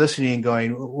that are listening and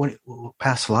going, what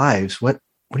past lives? What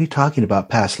are you talking about,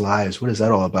 past lives? What is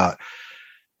that all about?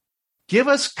 Give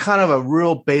us kind of a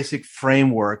real basic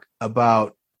framework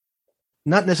about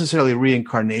not necessarily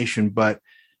reincarnation, but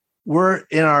we're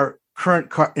in our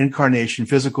current incarnation,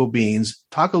 physical beings.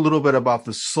 Talk a little bit about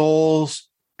the soul's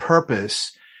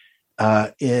purpose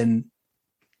in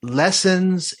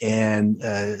lessons and,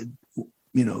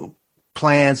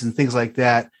 plans and things like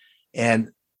that.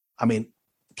 And I mean,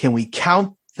 can we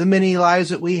count the many lives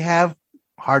that we have?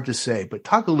 Hard to say, but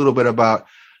talk a little bit about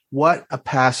what a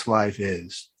past life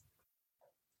is.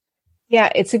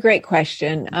 Yeah, it's a great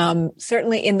question.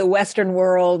 Certainly in the Western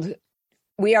world,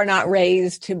 we are not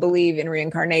raised to believe in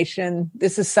reincarnation.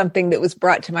 This is something that was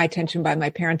brought to my attention by my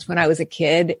parents when I was a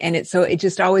kid. And it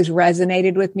just always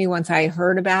resonated with me once I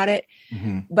heard about it.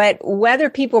 Mm-hmm. But whether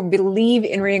people believe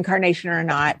in reincarnation or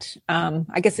not,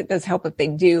 I guess it does help if they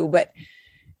do. But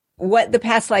what the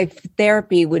past life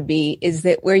therapy would be is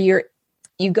that where you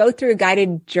go through a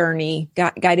guided journey,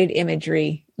 guided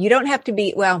imagery. You don't have to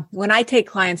be, when I take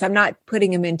clients, I'm not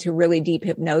putting them into really deep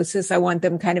hypnosis. I want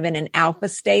them kind of in an alpha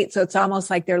state. So it's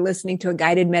almost like they're listening to a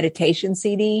guided meditation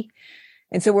CD.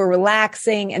 And so we're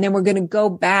relaxing, and then we're going to go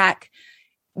back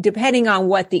depending on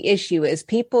what the issue is.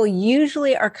 People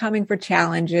usually are coming for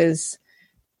challenges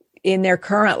in their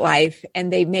current life,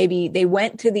 and they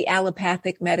went to the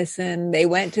allopathic medicine. They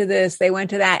went to this, they went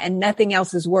to that, and nothing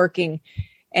else is working.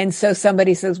 And so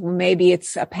somebody says, well, maybe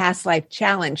it's a past life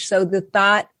challenge. So the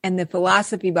thought and the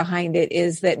philosophy behind it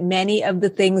is that many of the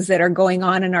things that are going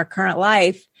on in our current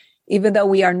life, even though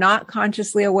we are not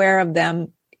consciously aware of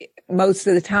them most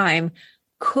of the time,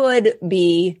 could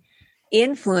be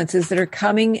influences that are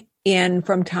coming in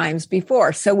from times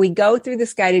before. So we go through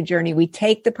this guided journey. We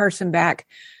take the person back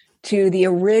to the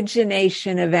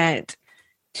origination event,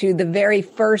 to the very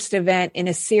first event in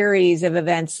a series of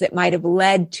events that might have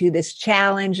led to this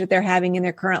challenge that they're having in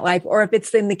their current life. Or if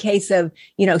it's in the case of,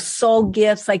 soul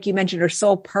gifts, like you mentioned, or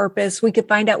soul purpose, we could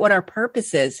find out what our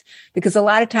purpose is. Because a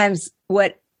lot of times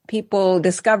what people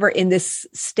discover in this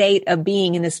state of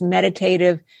being, in this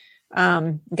meditative,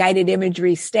 guided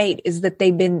imagery state, is that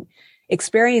they've been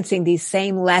experiencing these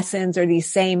same lessons or these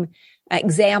same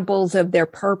examples of their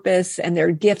purpose and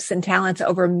their gifts and talents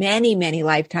over many, many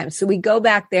lifetimes. So we go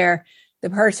back there. The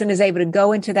person is able to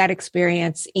go into that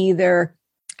experience, either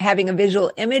having a visual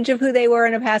image of who they were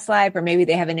in a past life, or maybe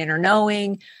they have an inner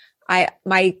knowing.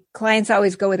 My clients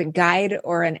always go with a guide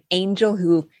or an angel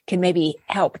who can maybe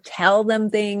help tell them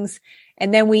things.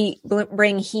 And then we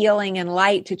bring healing and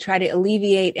light to try to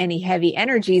alleviate any heavy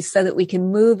energies so that we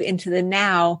can move into the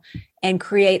now and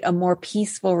create a more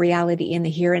peaceful reality in the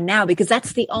here and now, because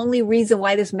that's the only reason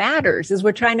why this matters, is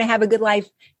we're trying to have a good life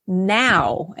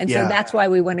now. And so that's why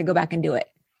we want to go back and do it.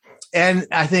 And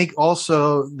I think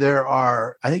also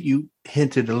I think you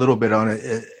hinted a little bit on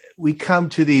it. We come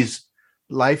to these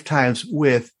lifetimes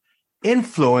with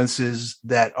influences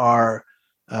that are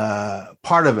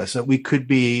part of us, that we could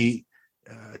be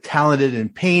talented in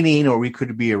painting, or we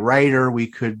could be a writer. We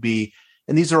could be,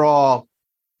 and these are all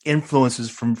influences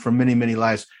from many, many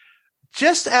lives.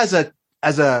 Just as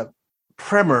a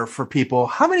primer for people,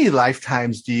 how many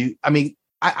lifetimes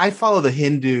I follow the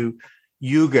Hindu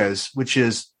yugas, which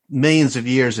is millions of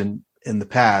years in the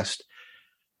past.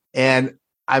 And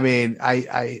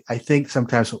I think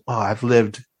sometimes, I've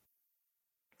lived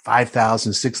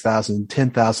 5,000, 6,000,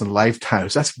 10,000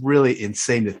 lifetimes. That's really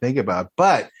insane to think about,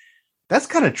 but that's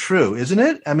kind of true, isn't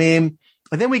it?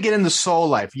 And then we get into soul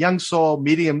life, young soul,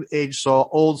 medium age soul,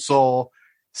 old soul.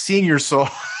 senior soul.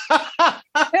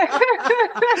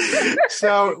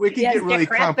 So we can get really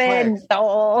complex.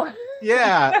 Soul.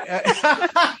 Yeah.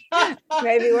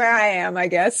 Maybe where I am, I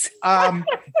guess.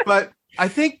 But I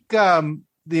think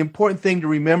the important thing to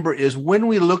remember is when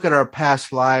we look at our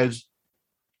past lives,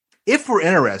 if we're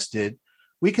interested,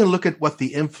 we can look at what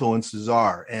the influences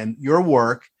are. And your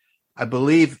work, I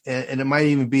believe, and it might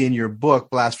even be in your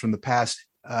book, Blast from the Past,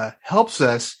 helps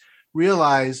us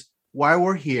realize why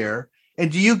we're here.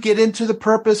 And do you get into the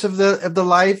purpose of the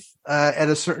life at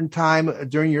a certain time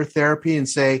during your therapy and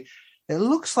say, it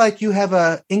looks like you have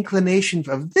an inclination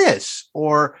of this,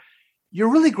 or you're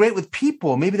really great with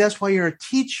people. Maybe that's why you're a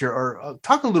teacher, or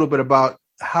talk a little bit about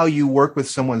how you work with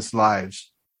someone's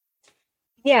lives.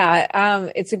 Yeah,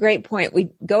 it's a great point. We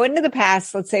go into the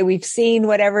past. Let's say we've seen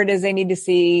whatever it is they need to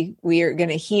see. We are going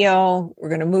to heal. We're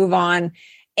going to move on.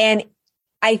 And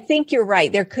I think you're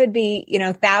right. There could be,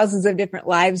 thousands of different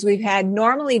lives we've had.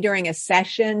 Normally during a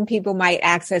session, people might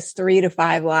access 3 to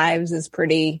 5 lives is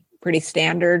pretty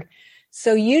standard.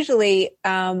 So usually,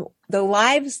 the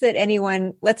lives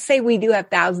that let's say we do have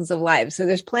thousands of lives. So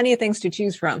there's plenty of things to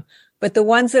choose from, but the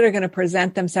ones that are going to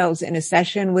present themselves in a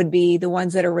session would be the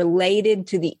ones that are related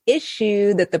to the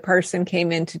issue that the person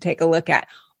came in to take a look at.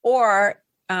 Or,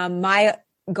 my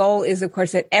goal is, of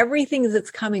course, that everything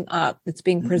that's coming up that's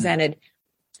being presented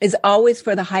is always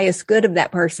for the highest good of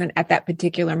that person at that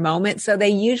particular moment. So they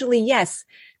usually, yes,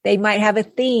 they might have a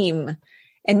theme.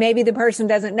 And maybe the person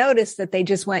doesn't notice that they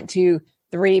just went to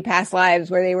 3 past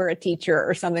lives where they were a teacher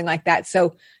or something like that.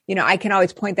 So, I can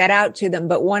always point that out to them.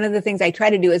 But one of the things I try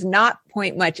to do is not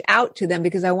point much out to them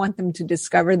because I want them to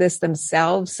discover this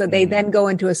themselves. So they then go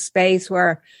into a space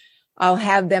where I'll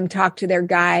have them talk to their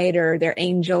guide or their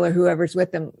angel or whoever's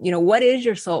with them. What is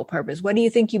your soul purpose? What do you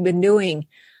think you've been doing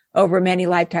over many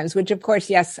lifetimes? Which of course,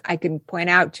 yes, I can point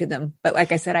out to them. But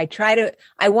like I said,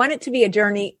 I want it to be a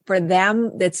journey for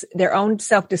them that's their own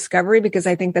self-discovery, because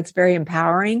I think that's very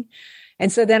empowering. And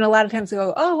so then a lot of times they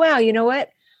go, oh, wow, you know what?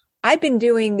 I've been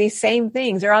doing these same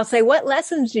things. Or I'll say, what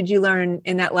lessons did you learn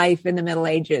in that life in the Middle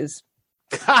Ages?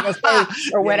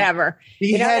 Or whatever.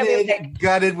 Beheaded,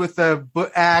 gutted with a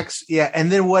axe. Yeah. And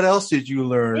then what else did you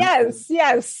learn? Yes.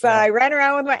 Yeah. I ran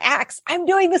around with my axe. I'm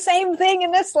doing the same thing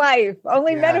in this life,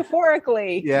 only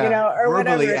metaphorically, or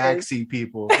verbally whatever. Axing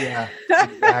people. Yeah,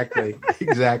 exactly.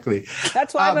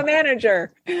 That's why I'm a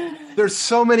manager. There's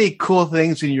so many cool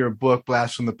things in your book,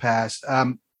 Blast from the Past.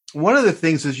 One of the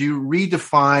things is you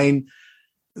redefine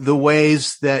the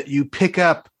ways that you pick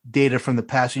up data from the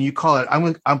past, and you call it,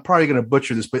 I'm probably going to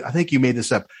butcher this, but I think you made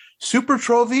this up.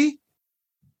 Supertrophy?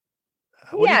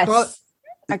 Yes.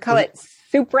 I call it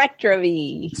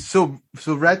supretrovy.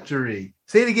 Supretrovy.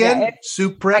 Say it again.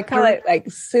 I call it like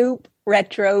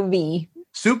supretrovy.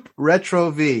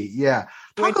 Supretrovy. Yeah.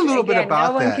 Talk a little bit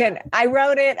about that. I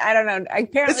wrote it. I don't know.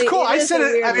 Apparently, it's cool. I said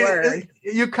it. Word.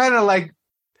 You're kind of like,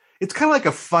 it's kind of like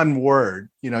a fun word.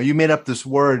 You made up this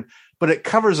word, but it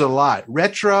covers a lot.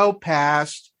 Retro,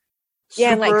 past.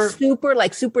 Yeah,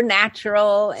 like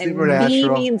supernatural, and me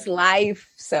means life.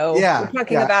 So we're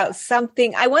talking about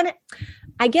something.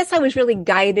 I guess I was really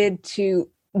guided to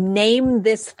name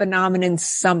this phenomenon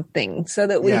something so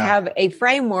that we have a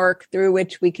framework through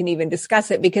which we can even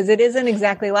discuss it, because it isn't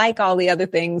exactly like all the other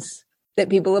things that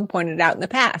people have pointed out in the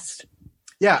past.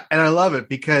 Yeah. And I love it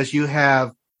because you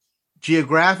have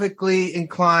geographically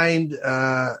inclined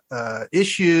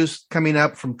issues coming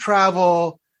up from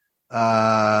travel.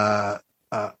 I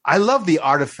love the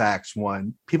artifacts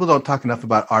one. People don't talk enough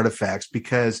about artifacts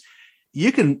because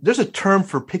there's a term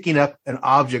for picking up an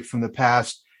object from the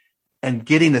past and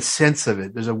getting a sense of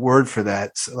it. There's a word for that.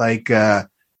 It's like, I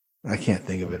can't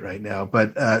think of it right now,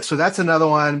 but, so that's another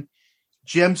one.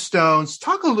 Gemstones.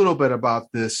 Talk a little bit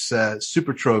about this,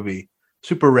 super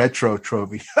retro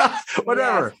trophy,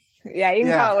 whatever. Yeah. You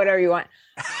can call it whatever you want.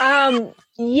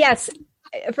 Yes.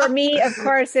 For me, of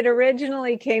course, it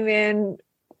originally came in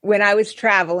when I was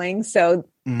traveling. So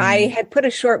I had put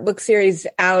a short book series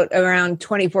out around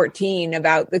 2014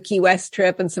 about the Key West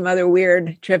trip and some other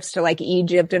weird trips to like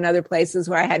Egypt and other places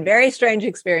where I had very strange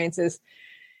experiences.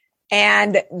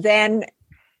 And then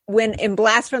when in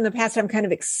Blast from the Past, I'm kind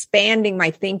of expanding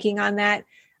my thinking on that.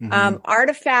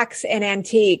 Artifacts and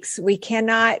antiques, we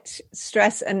cannot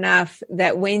stress enough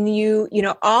that when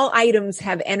all items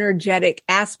have energetic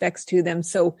aspects to them.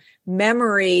 So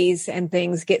memories and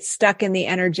things get stuck in the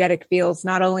energetic fields,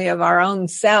 not only of our own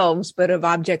selves, but of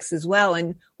objects as well.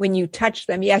 And when you touch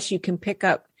them, yes, you can pick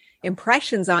up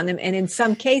impressions on them. And in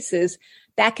some cases,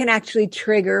 that can actually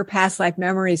trigger past life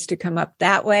memories to come up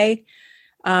that way.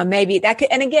 Maybe that could,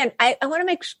 and again, I want to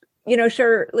make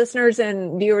sure listeners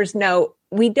and viewers know,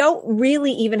 we don't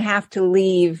really even have to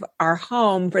leave our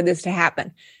home for this to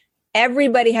happen.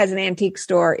 Everybody has an antique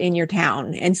store in your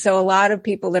town. And so a lot of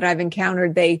people that I've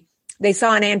encountered, they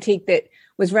saw an antique that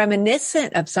was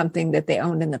reminiscent of something that they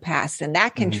owned in the past, and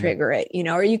that can trigger it,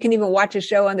 or you can even watch a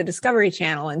show on the Discovery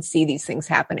Channel and see these things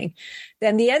happening.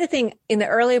 Then the other thing, in the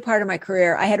earlier part of my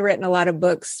career, I had written a lot of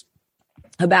books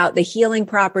about the healing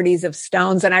properties of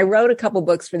stones. And I wrote a couple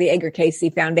books for the Edgar Cayce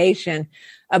Foundation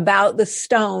about the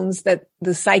stones that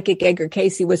the psychic Edgar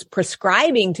Cayce was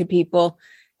prescribing to people.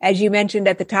 As you mentioned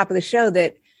at the top of the show,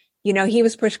 that he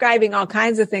was prescribing all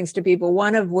kinds of things to people,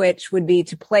 one of which would be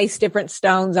to place different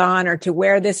stones on or to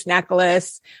wear this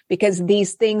necklace, because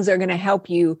these things are going to help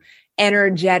you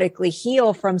energetically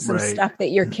heal from some stuff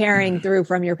that you're carrying through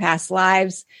from your past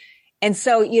lives. And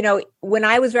so, when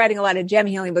I was writing a lot of gem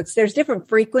healing books, there's different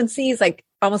frequencies, like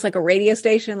almost like a radio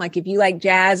station. Like if you like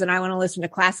jazz and I want to listen to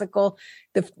classical,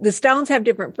 the stones have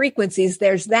different frequencies.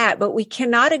 There's that, but we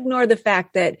cannot ignore the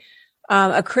fact that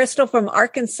a crystal from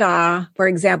Arkansas, for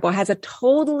example, has a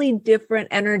totally different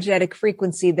energetic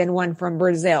frequency than one from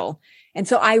Brazil. And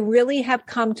so I really have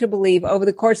come to believe over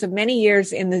the course of many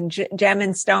years in the gem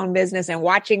and stone business and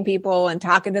watching people and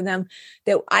talking to them,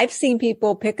 that I've seen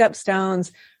people pick up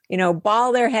stones,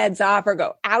 ball their heads off or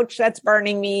go, ouch, that's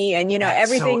burning me. And,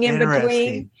 everything in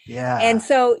between. Yeah. And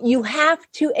so you have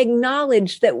to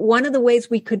acknowledge that one of the ways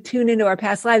we could tune into our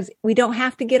past lives, we don't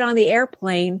have to get on the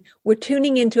airplane. We're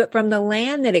tuning into it from the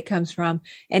land that it comes from.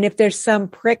 And if there's some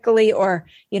prickly or,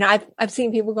 I've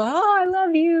seen people go, oh, I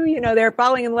love you. They're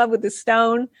falling in love with the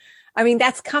stone. I mean,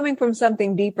 that's coming from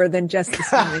something deeper than just the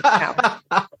stone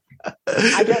itself.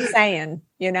 I'm just saying,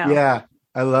 Yeah,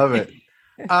 I love it.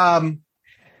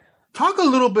 Talk a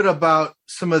little bit about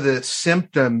some of the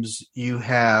symptoms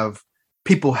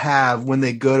people have when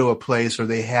they go to a place or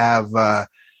they have a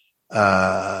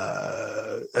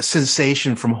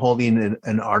sensation from holding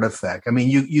an artifact. I mean,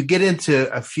 you get into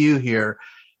a few here: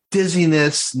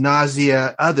 dizziness,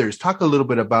 nausea, others. Talk a little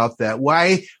bit about that.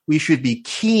 Why we should be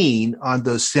keen on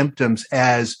those symptoms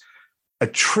as a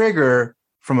trigger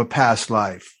from a past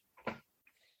life.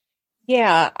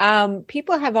 Yeah.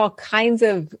 People have all kinds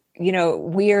of,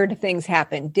 weird things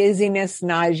happen. Dizziness,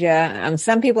 nausea.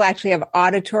 Some people actually have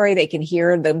auditory. They can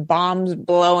hear the bombs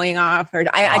blowing off. I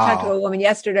talked to a woman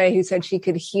yesterday who said she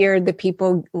could hear the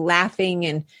people laughing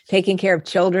and taking care of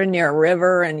children near a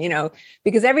river. And,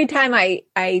 because every time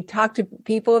I talk to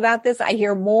people about this, I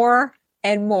hear more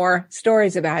and more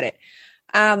stories about it.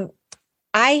 I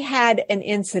had an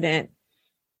incident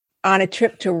on a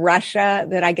trip to Russia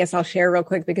that I guess I'll share real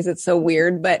quick because it's so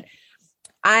weird. But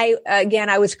I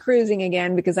was cruising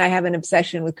again because I have an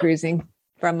obsession with cruising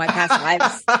from my past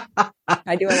lives.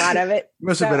 I do a lot of it. You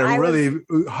must have been a really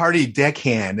hardy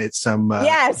deckhand at some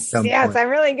Yes, point. I'm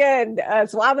really good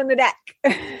swabbing the deck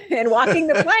and walking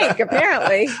the plank,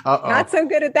 apparently. Not so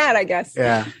good at that, I guess.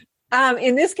 Yeah.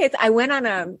 In this case, I went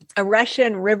on a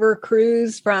Russian river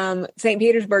cruise from St.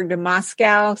 Petersburg to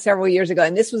Moscow several years ago.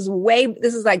 And this was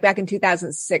like back in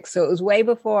 2006. So it was way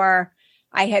before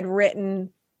I had written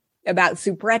about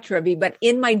Supratrvi. But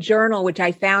in my journal, which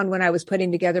I found when I was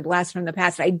putting together Blast from the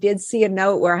Past, I did see a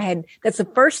note where that's the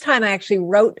first time I actually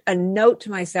wrote a note to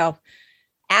myself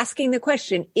asking the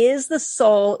question, is the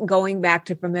soul going back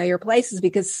to familiar places?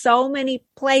 Because so many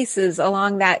places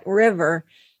along that river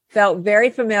felt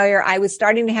very familiar. I was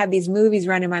starting to have these movies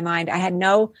run in my mind. I had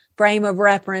no frame of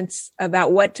reference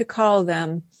about what to call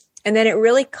them. And then it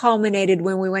really culminated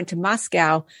when we went to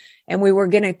Moscow and we were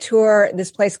going to tour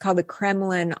this place called the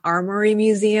Kremlin Armory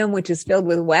Museum, which is filled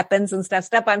with weapons and stuff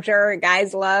I'm sure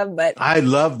guys love. But I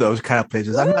love those kind of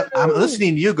places. I'm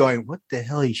listening to you going, what the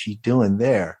hell is she doing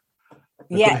there?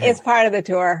 Yeah, it's part of the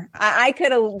tour. I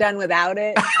could have done without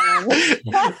it,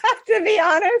 to be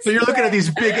honest. So you're looking at these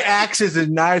big axes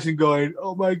and knives and going,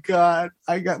 oh my God,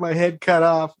 I got my head cut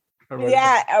off.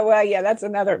 Yeah, well, yeah, that's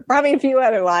probably a few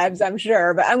other lives, I'm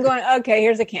sure. But I'm going, okay,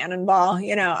 here's a cannonball.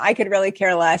 I could really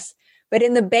care less. But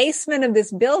in the basement of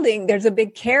this building, there's a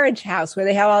big carriage house where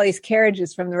they have all these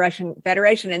carriages from the Russian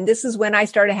Federation. And this is when I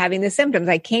started having the symptoms.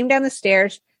 I came down the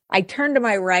stairs, I turned to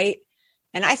my right,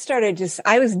 and I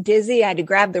was dizzy. I had to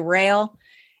grab the rail.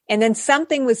 And then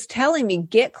something was telling me,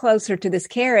 get closer to this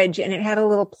carriage. And it had a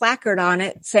little placard on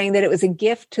it saying that it was a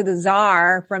gift to the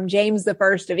Tsar from James I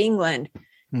of England.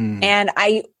 And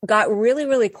I got really,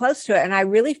 really close to it. And I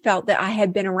really felt that I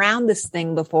had been around this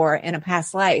thing before in a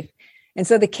past life. And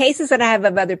so the cases that I have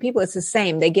of other people, it's the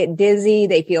same. They get dizzy.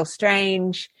 They feel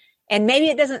strange. And maybe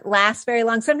it doesn't last very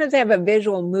long. Sometimes I have a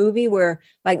visual movie where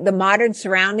like the modern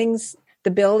surroundings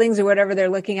the buildings or whatever they're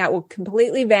looking at will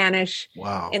completely vanish.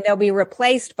 Wow. And they'll be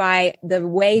replaced by the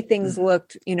way things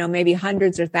looked, maybe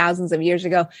hundreds or thousands of years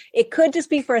ago. It could just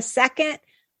be for a second.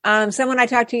 Someone I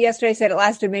talked to yesterday said it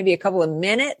lasted maybe a couple of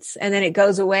minutes and then it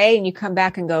goes away and you come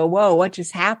back and go, whoa, what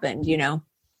just happened?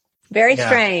 Very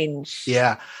strange.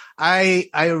 Yeah. I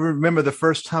remember the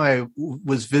first time I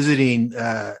was visiting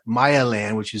Maya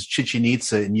land, which is Chichen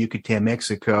Itza in Yucatan,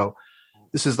 Mexico.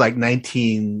 This is like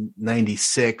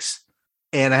 1996.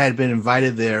 And I had been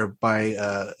invited there by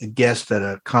a guest at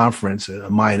a conference, a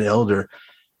Mayan elder.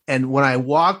 And when I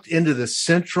walked into the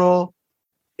central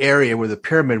area where the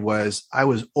pyramid was, I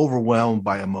was overwhelmed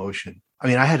by emotion. I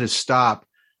mean, I had to stop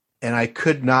and I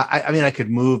could not, I could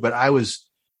move, but I was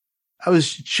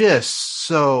just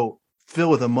so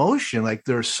filled with emotion. Like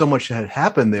there was so much that had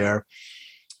happened there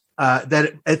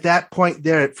that at that point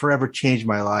there, it forever changed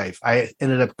my life. I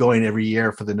ended up going every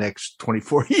year for the next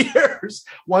 24 years,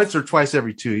 once or twice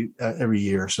every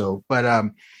year or so. But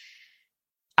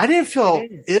I didn't feel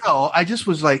ill. I just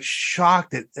was like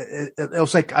shocked. It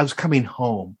was like I was coming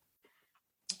home.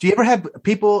 Do you ever have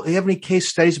any case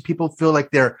studies of people feel like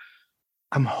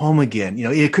I'm home again?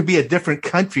 It could be a different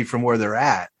country from where they're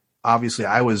at. Obviously,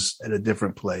 I was at a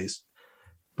different place.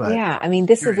 But yeah,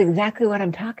 this is exactly what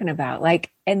I'm talking about.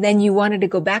 And then you wanted to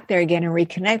go back there again and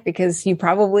reconnect because you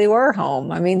probably were home.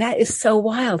 That is so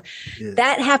wild. Yeah.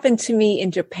 That happened to me in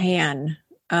Japan,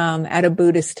 at a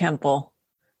Buddhist temple.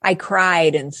 I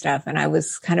cried and stuff and I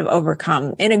was kind of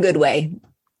overcome in a good way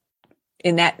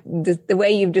in that the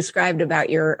way you've described about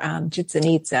your, Chichen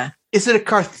Itza. Is it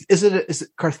is it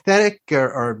cathartic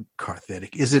or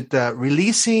cathartic? Is it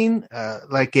releasing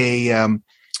like an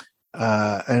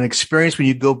experience when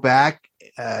you go back?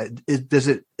 Is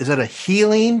that a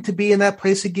healing to be in that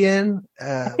place again?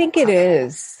 I think it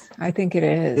is.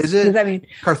 Is it?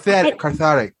 Cathartic.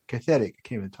 I can't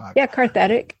even talk. Yeah,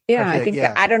 cathartic. Yeah, I think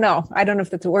that. I don't know if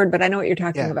that's a word, but I know what you're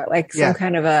talking about. Like some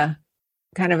kind of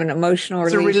an emotional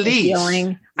release.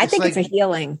 Healing. I think it's a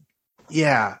healing.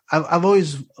 Yeah, I've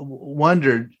always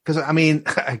wondered because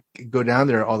I go down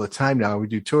there all the time now. We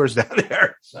do tours down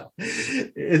there, so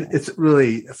it's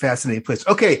really a fascinating place.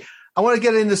 Okay, I want to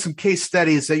get into some case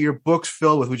studies that your book's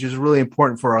filled with, which is really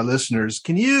important for our listeners.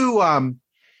 Can you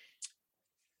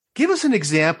give us an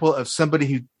example of somebody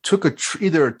who took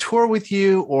either a tour with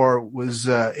you or was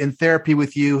in therapy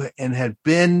with you and had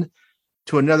been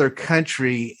to another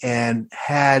country and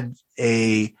had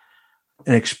an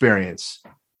experience?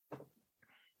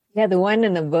 Yeah, the one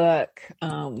in the book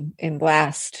in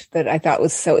Blast that I thought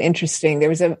was so interesting. There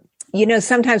was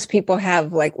sometimes people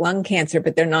have like lung cancer,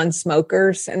 but they're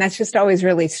non-smokers. And that's just always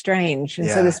really strange. And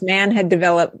so this man had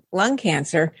developed lung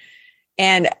cancer.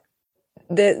 And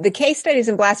the case studies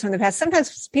in Blast from the past,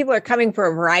 sometimes people are coming for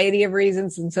a variety of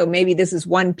reasons. And so maybe this is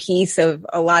one piece of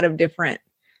a lot of different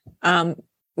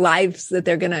lives that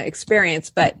they're going to experience.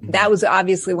 But that was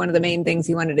obviously one of the main things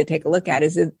he wanted to take a look at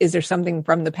is there something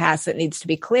from the past that needs to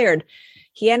be cleared?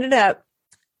 He ended up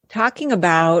talking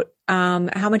about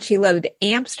how much he loved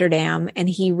Amsterdam, and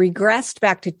he regressed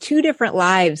back to two different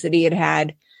lives that he had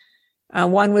had.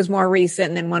 One was more recent,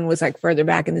 and then one was like further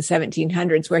back in the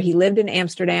 1700s where he lived in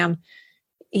Amsterdam.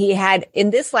 In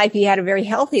this life, he had a very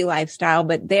healthy lifestyle,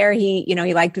 but there he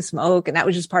liked to smoke, and that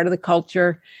was just part of the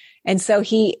culture. And so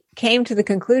he came to the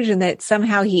conclusion that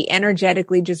somehow he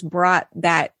energetically just brought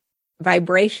that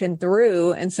vibration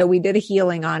through. And so we did a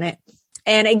healing on it.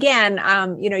 And again,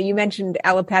 you mentioned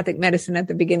allopathic medicine at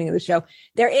the beginning of the show.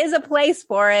 There is a place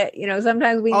for it.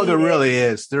 Sometimes we. Oh, there really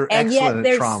is. They're excellent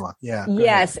at trauma. Yeah.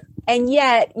 Yes. And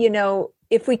yet,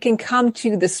 if we can come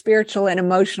to the spiritual and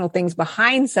emotional things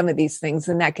behind some of these things,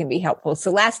 then that can be helpful. So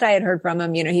last I had heard from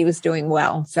him, he was doing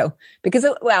well. So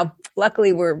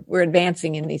luckily we're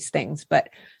advancing in these things, but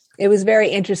it was very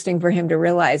interesting for him to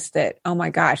realize that, oh my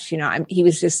gosh, he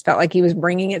was just felt like he was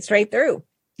bringing it straight through.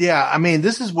 Yeah.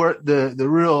 This is where the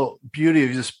real beauty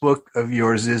of this book of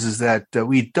yours is that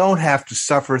we don't have to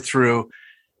suffer through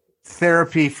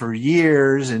therapy for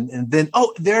years and then,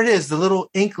 oh, there it is, the little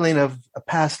inkling of a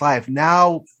past life.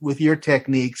 Now with your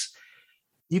techniques,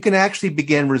 you can actually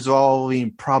begin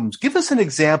resolving problems. Give us an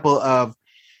example of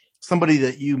somebody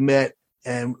that you met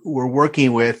and were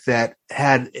working with that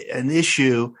had an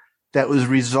issue that was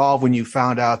resolved when you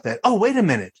found out that, oh, wait a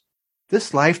minute,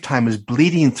 this lifetime is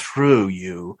bleeding through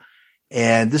you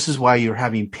and this is why you're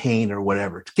having pain or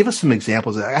whatever. Give us some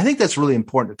examples of that. I think that's really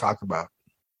important to talk about.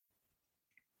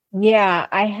 Yeah,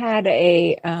 I had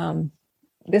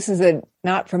this is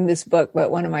not from this book, but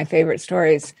one of my favorite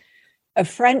stories. a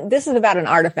friend, this is about an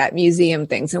artifact museum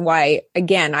things and why,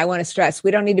 again, I want to stress,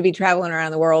 we don't need to be traveling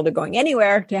around the world or going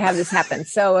anywhere to have this happen.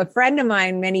 So a friend of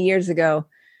mine many years ago,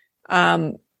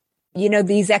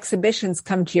 these exhibitions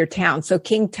come to your town. So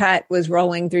King Tut was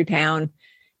rolling through town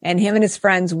and him and his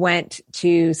friends went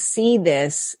to see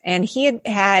this. And he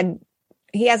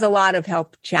has a lot of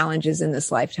health challenges in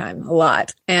this lifetime, a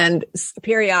lot, and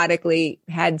periodically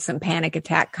had some panic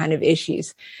attack kind of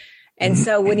issues. And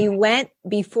so when he went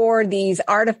before these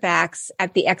artifacts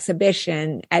at the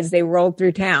exhibition, as they rolled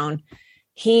through town,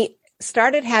 he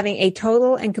started having a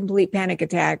total and complete panic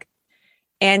attack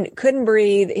and couldn't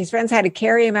breathe. His friends had to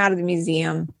carry him out of the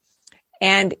museum.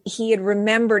 And he had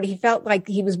remembered, he felt like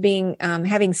he was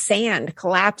having sand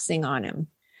collapsing on him.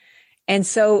 And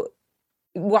so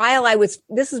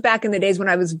this was back in the days when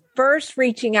I was first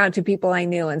reaching out to people I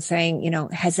knew and saying,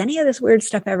 has any of this weird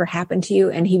stuff ever happened to you?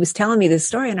 And he was telling me this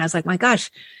story. And I was like, my gosh,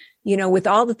 with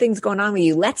all the things going on with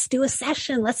you, let's do a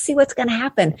session. Let's see what's going to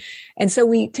happen. And so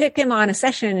we took him on a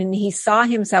session and he saw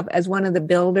himself as one of the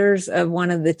builders of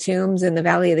one of the tombs in the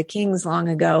Valley of the Kings long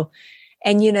ago.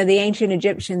 And, the ancient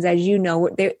Egyptians, as you know,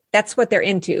 that's what they're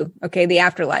into. Okay. The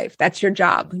afterlife. That's your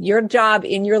job. Your job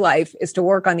in your life is to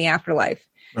work on the afterlife.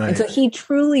 Right. And so he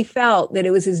truly felt that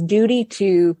it was his duty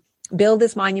to build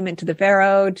this monument to the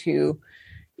Pharaoh, to,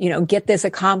 get this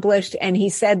accomplished. And he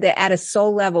said that at a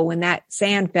soul level, when that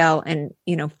sand fell and,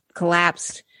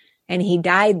 collapsed and he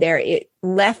died there, it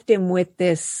left him with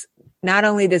this, not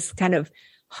only this kind of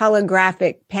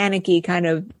holographic, panicky kind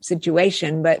of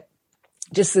situation, but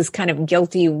just this kind of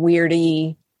guilty,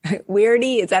 weirdy,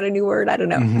 is that a new word? I don't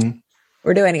know. Mm-hmm.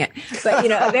 We're doing it. But,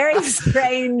 a very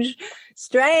strange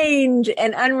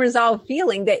and unresolved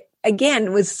feeling that,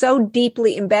 again, was so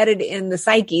deeply embedded in the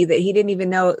psyche that he didn't even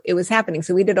know it was happening.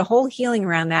 So we did a whole healing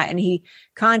around that. And he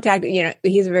contacted,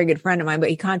 he's a very good friend of mine, but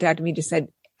he contacted me, just said,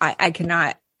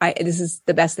 this is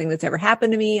the best thing that's ever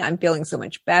happened to me. I'm feeling so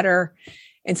much better.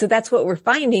 And so that's what we're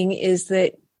finding is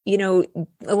that, a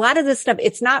lot of this stuff,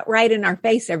 it's not right in our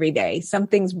face every day.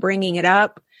 Something's bringing it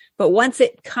up. But once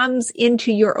it comes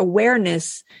into your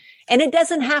awareness, and it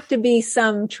doesn't have to be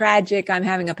some tragic, I'm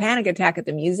having a panic attack at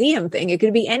the museum thing. It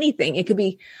could be anything. It could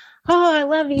be, oh, I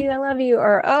love you.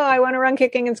 Or, oh, I want to run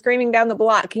kicking and screaming down the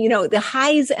block. The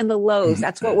highs and the lows,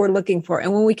 that's what we're looking for.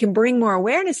 And when we can bring more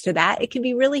awareness to that, it can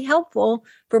be really helpful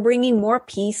for bringing more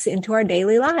peace into our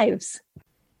daily lives.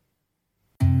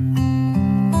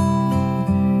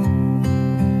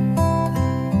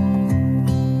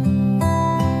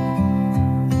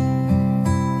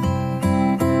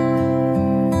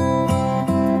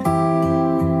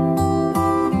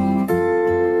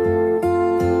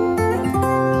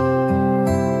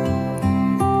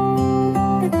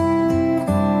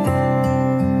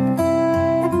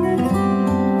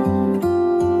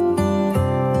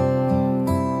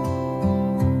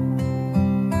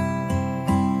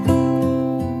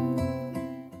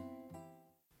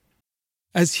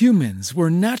 As humans, we're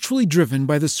naturally driven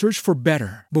by the search for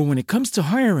better. But when it comes to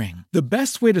hiring, the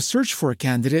best way to search for a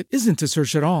candidate isn't to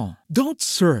search at all. Don't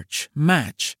search,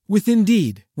 match with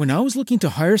Indeed. When I was looking to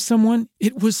hire someone,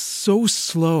 it was so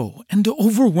slow and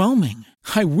overwhelming.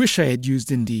 I wish I had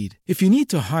used Indeed. If you need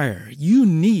to hire, you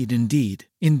need Indeed.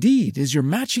 Indeed is your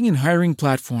matching and hiring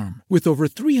platform with over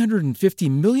 350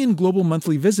 million global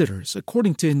monthly visitors,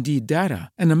 according to Indeed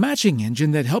data, and a matching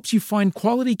engine that helps you find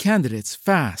quality candidates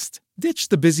fast. Ditch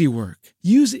the busy work.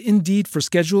 Use Indeed for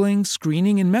scheduling,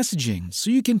 screening, and messaging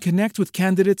so you can connect with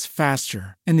candidates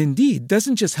faster. And Indeed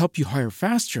doesn't just help you hire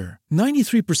faster.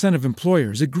 93% of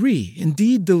employers agree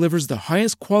Indeed delivers the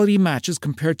highest quality matches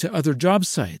compared to other job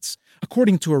sites,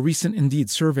 according to a recent Indeed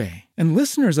survey. And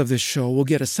listeners of this show will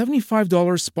get a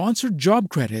 $75 sponsored job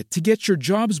credit to get your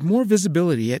jobs more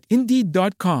visibility at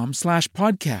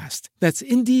Indeed.com/podcast. That's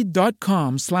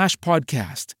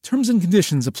Indeed.com/podcast. Terms and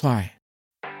conditions apply.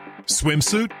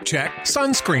 Swimsuit? Check.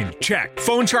 Sunscreen? Check.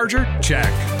 Phone charger?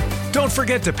 Check. Don't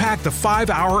forget to pack the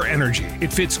 5-Hour Energy.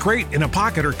 It fits great in a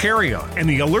pocket or carry-on, and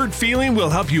the alert feeling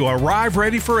will help you arrive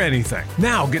ready for anything.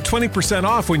 Now get 20%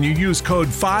 off when you use code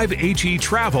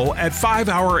 5HETRAVEL at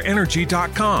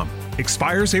 5hourenergy.com.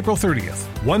 Expires April 30th.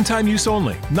 One-time use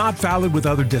only. Not valid with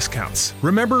other discounts.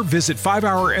 Remember, visit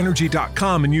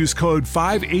 5hourenergy.com and use code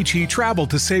 5HETRAVEL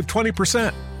to save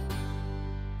 20%.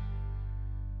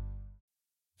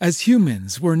 As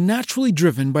humans, we're naturally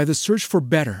driven by the search for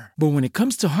better. But when it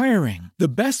comes to hiring, the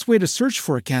best way to search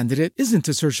for a candidate isn't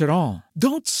to search at all.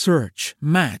 Don't search,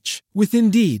 match with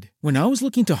Indeed. When I was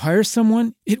looking to hire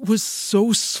someone, it was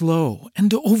so slow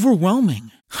and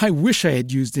overwhelming. I wish I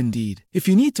had used Indeed. If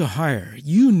you need to hire,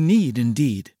 you need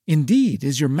Indeed. Indeed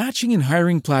is your matching and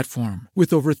hiring platform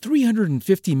with over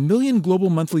 350 million global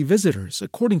monthly visitors,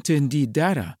 according to Indeed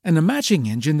data, and a matching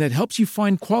engine that helps you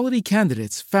find quality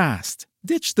candidates fast.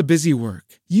 Ditch the busy work.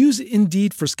 Use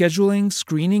Indeed for scheduling,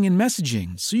 screening, and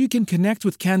messaging so you can connect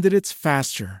with candidates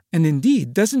faster. And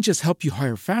Indeed doesn't just help you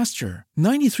hire faster.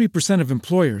 93% of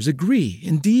employers agree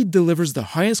Indeed delivers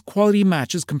the highest quality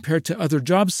matches compared to other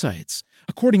job sites,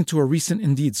 according to a recent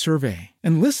Indeed survey.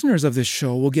 And listeners of this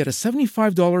show will get a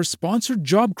 $75 sponsored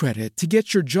job credit to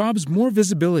get your jobs more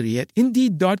visibility at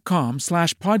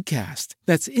Indeed.com/podcast.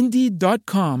 That's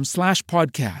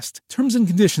Indeed.com/podcast. Terms and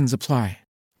conditions apply.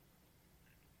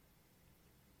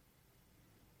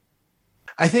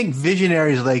 I think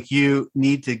visionaries like you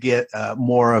need to get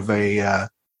more of a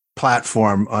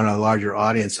platform on a larger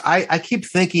audience. I keep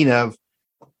thinking of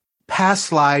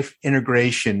past life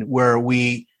integration, where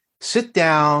we sit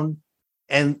down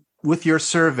and with your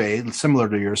survey, similar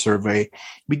to your survey,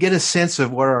 we get a sense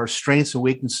of what our strengths and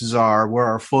weaknesses are, where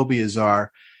our phobias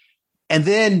are, and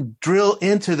then drill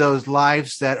into those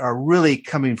lives that are really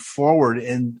coming forward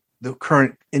in the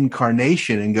current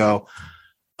incarnation and go,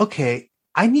 okay,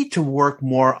 I need to work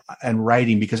more on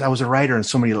writing because I was a writer in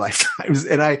so many lifetimes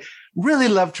and I really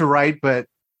love to write, but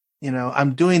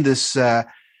I'm doing this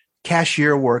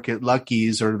cashier work at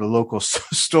Lucky's or the local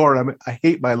store. I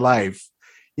hate my life.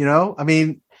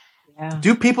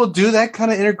 Do people do that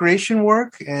kind of integration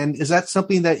work? And is that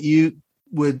something that you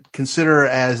would consider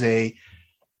as a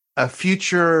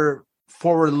future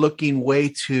forward-looking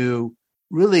way to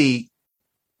really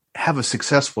have a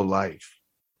successful life?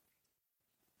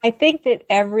 I think that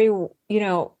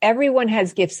everyone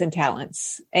has gifts and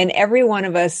talents, and every one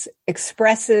of us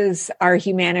expresses our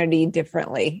humanity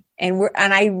differently. And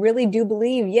I really do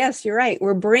believe, yes, you're right.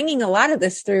 We're bringing a lot of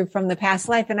this through from the past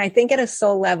life. And I think at a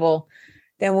soul level,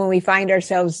 then when we find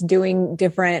ourselves doing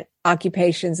different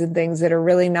occupations and things that are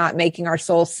really not making our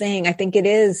soul sing, I think it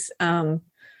is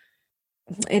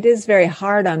very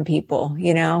hard on people,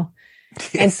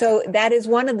 And so that is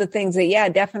one of the things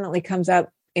that, definitely comes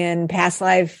up in past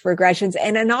life regressions.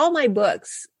 And in all my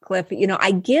books, Cliff,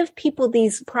 I give people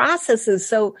these processes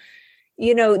so,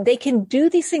 they can do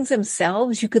these things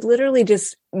themselves. You could literally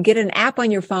just get an app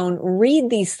on your phone, read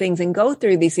these things and go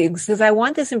through these things, because I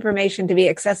want this information to be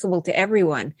accessible to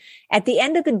everyone. At the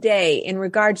end of the day, in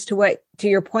regards to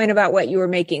your point about what you were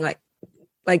making, like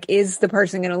is the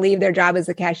person going to leave their job as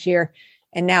a cashier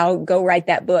and now go write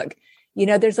that book?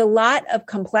 There's a lot of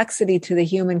complexity to the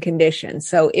human condition.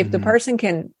 So if the person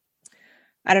can,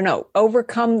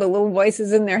 overcome the little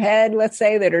voices in their head, let's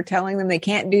say, that are telling them they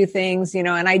can't do things, and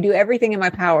I do everything in my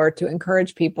power to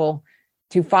encourage people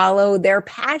to follow their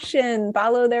passion,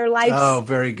 follow their life's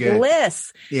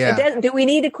bliss. Yeah. Do we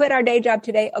need to quit our day job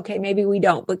today? Okay, maybe we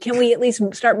don't, but can we at least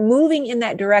start moving in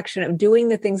that direction of doing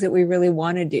the things that we really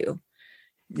want to do?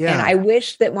 Yeah. And I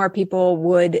wish that more people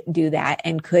would do that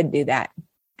and could do that.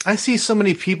 I see so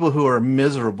many people who are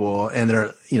miserable and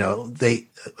they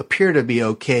appear to be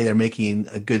okay. They're making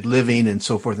a good living and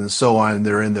so forth and so on.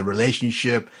 They're in the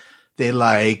relationship they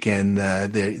like and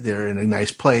they're in a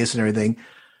nice place and everything.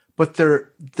 But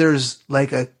there's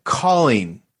like a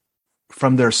calling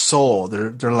from their soul.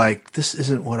 They're like, this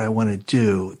isn't what I want to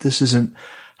do. This isn't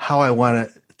how I want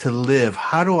to live.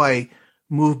 How do I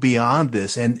move beyond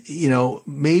this? And,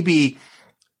 maybe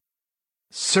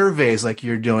surveys like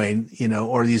you're doing,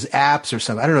 or these apps or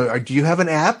something. I don't know. Do you have an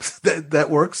app that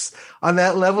works on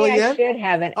that level yet? I should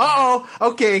have an app. Oh,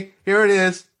 okay. Here it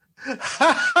is. All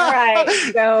right.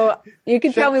 So you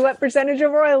can tell me what percentage of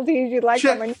royalties you'd like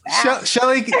on my new app.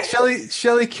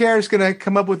 Shelley Care is going to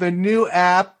come up with a new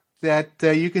app that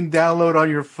you can download on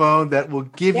your phone that will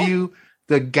give you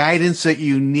the guidance that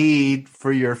you need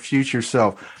for your future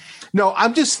self. No,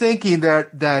 I'm just thinking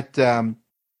that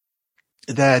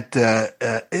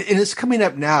and it's coming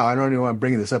up now. I don't know why I'm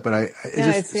bringing this up, but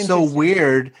it's just so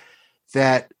weird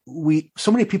that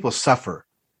so many people suffer.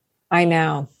 I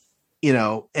know.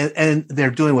 And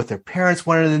they're doing what their parents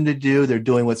wanted them to do. They're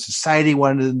doing what society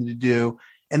wanted them to do,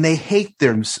 and they hate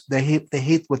they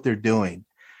hate what they're doing.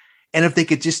 And if they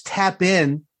could just tap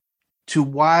in to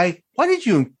why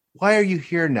are you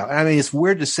here now? I mean, it's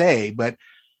weird to say, but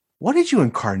why did you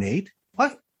incarnate?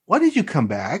 Why did you come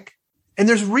back? And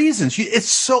there's reasons.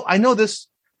 I know this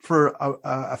for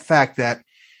a fact that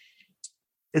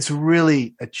it's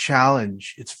really a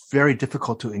challenge. It's very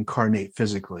difficult to incarnate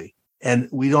physically. And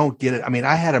we don't get it. I mean,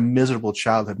 I had a miserable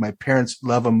childhood. My parents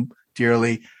love them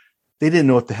dearly. They didn't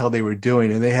know what the hell they were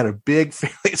doing, and they had a big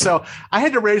family. So I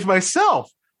had to raise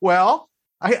myself. Well,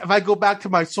 if I go back to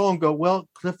my soul and go, well,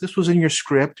 Cliff, this was in your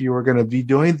script. You were going to be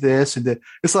doing this. And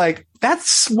it's like,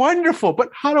 that's wonderful. But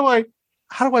how do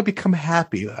I become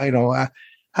happy? How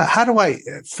do I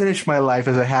finish my life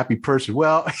as a happy person?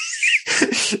 Well,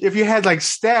 if you had like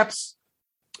steps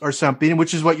or something,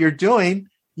 which is what you're doing,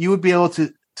 you would be able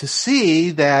to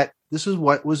see that this is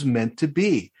what was meant to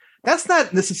be. That's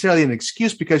not necessarily an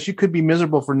excuse, because you could be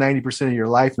miserable for 90% of your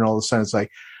life, and all of a sudden it's like,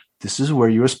 this is where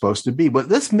you were supposed to be. But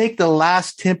let's make the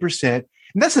last 10%. And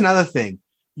that's another thing.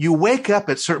 You wake up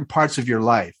at certain parts of your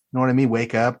life. You know what I mean?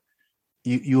 Wake up.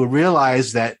 You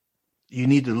realize that you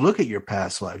need to look at your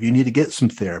past life. You need to get some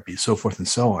therapy, so forth and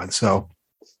so on. So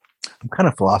I'm kind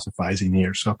of philosophizing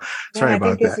here. So sorry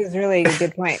about that. I think this is really a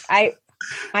good point. I've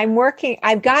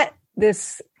got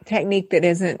this technique that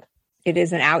isn't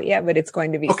out yet, but it's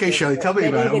going to be. Okay, Shelley, tell me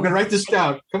about it. I'm going to write this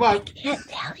down. Come on. I can't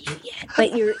tell you yet,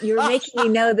 but you're making me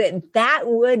know that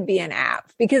would be an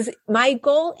app, because my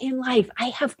goal in life, I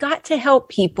have got to help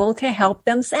people to help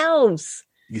themselves.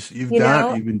 You've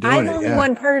been doing I'm it. only Yeah.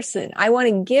 one person. I want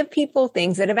to give people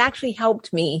things that have actually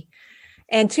helped me.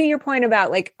 And to your point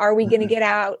about like, are we going to get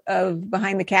out of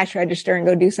behind the cash register and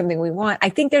go do something we want? I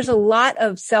think there's a lot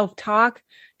of self-talk.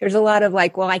 There's a lot of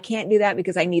like, well, I can't do that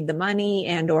because I need the money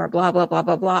and or blah, blah, blah,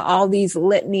 blah, blah. All these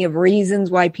litany of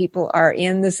reasons why people are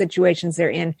in the situations they're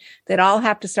in that all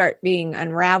have to start being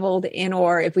unraveled in,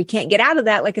 or if we can't get out of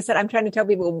that, like I said, I'm trying to tell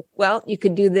people, well, you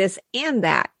could do this and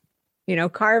that,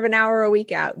 carve an hour a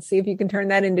week out and see if you can turn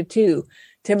that into 2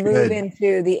 to move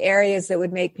into the areas that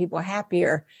would make people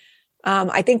happier.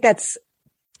 I think it's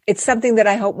something that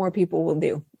I hope more people will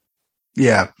do.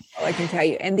 Yeah. All I can tell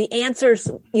you. And the answers,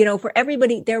 for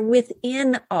everybody, they're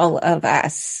within all of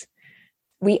us.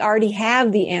 We already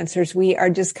have the answers. We are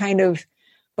just kind of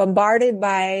bombarded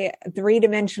by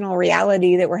 3-dimensional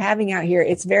reality that we're having out here.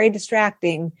 It's very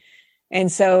distracting. And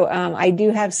so I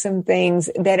do have some things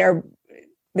that are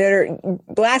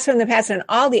blast from the past, and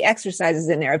all the exercises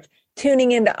in there of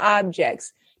tuning into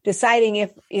objects, deciding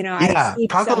if, I see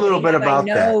talk a little bit about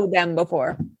I know them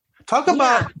before. Talk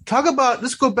about,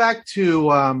 let's go back to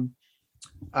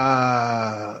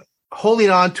holding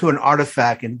on to an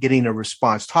artifact and getting a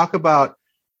response.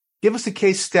 Give us a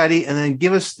case study, and then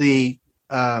give us the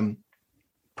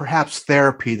perhaps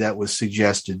therapy that was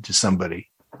suggested to somebody.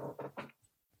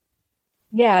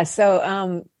 Yeah.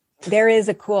 So there is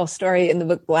a cool story in the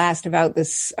book Blast about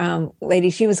this lady.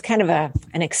 She was kind of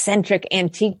an eccentric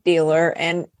antique dealer.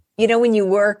 And when you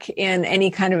work in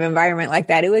any kind of environment like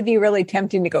that, it would be really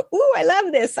tempting to go, ooh, I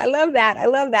love this. I love that. I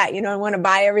love that. I want to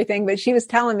buy everything. But she was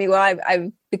telling me, well,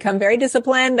 I've become very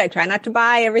disciplined. I try not to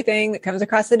buy everything that comes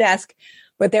across the desk.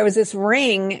 But there was this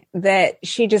ring that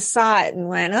she just saw it and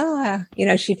went,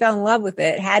 she fell in love with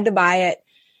it, had to buy it.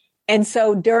 And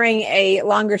so during a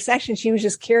longer session, she was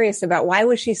just curious about why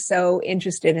was she so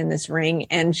interested in this ring?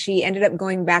 And she ended up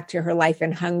going back to her life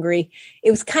in Hungary.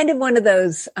 It was kind of one of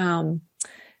those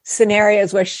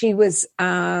scenarios where she was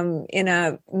in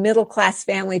a middle-class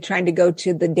family trying to go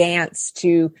to the dance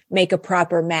to make a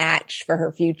proper match for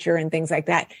her future and things like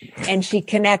that. And she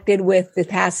connected with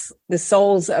the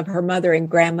souls of her mother and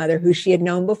grandmother, who she had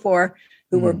known before,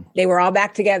 they were all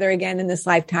back together again in this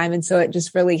lifetime. And so it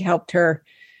just really helped her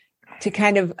to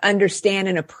kind of understand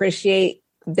and appreciate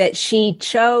that she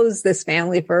chose this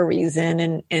family for a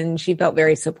reason, and she felt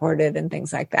very supported and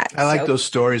things like that. I like those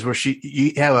stories where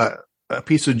you have a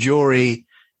piece of jewelry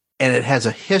and it has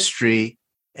a history,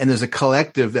 and there's a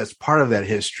collective that's part of that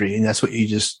history. And that's what you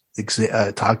just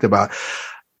talked about.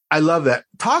 I love that.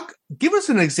 Give us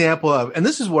an example of, and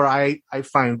this is where I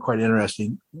find quite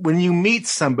interesting. When you meet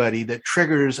somebody that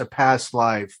triggers a past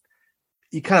life,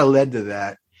 you kind of led to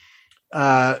that.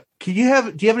 Do you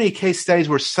have any case studies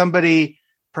where somebody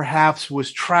perhaps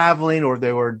was traveling, or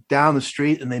they were down the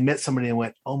street and they met somebody and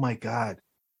went, oh my God,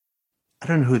 I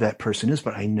don't know who that person is,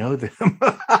 but I know them.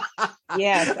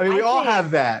 Yes. I mean, we all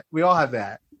have that.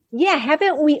 Yeah.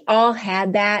 Haven't we all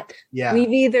had that? Yeah. We've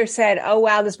either said, oh,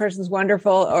 wow, this person's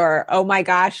wonderful, or, oh my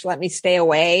gosh, let me stay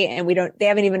away. And they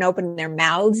haven't even opened their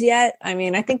mouths yet. I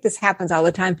mean, I think this happens all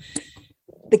the time.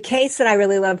 The case that I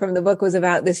really love from the book was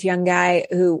about this young guy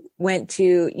who went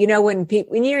to,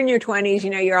 when you're in your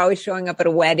 20s, you're always showing up at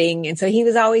a wedding. And so he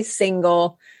was always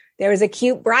single. There was a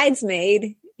cute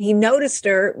bridesmaid. He noticed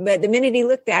her, but the minute he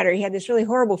looked at her, he had this really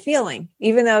horrible feeling,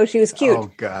 even though she was cute.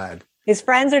 Oh, God. His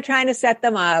friends are trying to set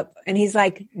them up. And he's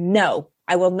like, no,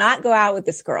 I will not go out with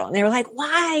this girl. And they were like,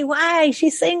 why?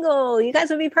 She's single. You guys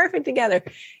would be perfect together.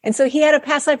 And so he had a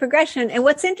past life regression. And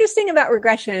what's interesting about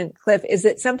regression, Cliff, is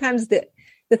that sometimes the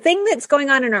thing that's going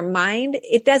on in our mind,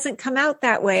 it doesn't come out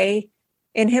that way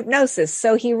in hypnosis.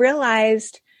 So he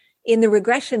realized in the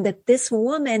regression that this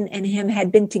woman and him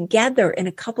had been together in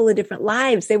a couple of different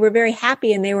lives. They were very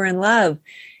happy and they were in love.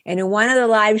 And in one of the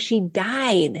lives, she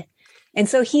died. And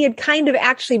so he had kind of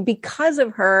actually, because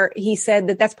of her, he said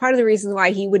that that's part of the reason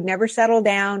why he would never settle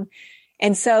down.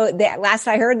 And so that last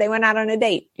I heard, they went out on a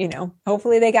date,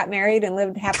 hopefully they got married and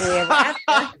lived happily ever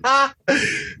after.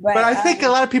 But I think a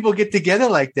lot of people get together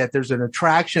like that. There's an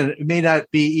attraction. It may not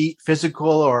be physical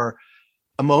or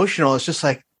emotional. It's just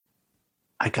like,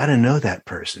 I got to know that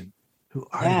person. Who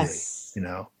are they?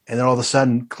 And then all of a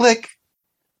sudden, click.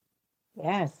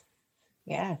 Yes.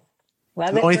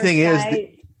 Love the only thing is,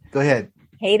 go ahead.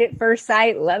 Hate at first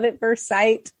sight, love at first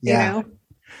sight,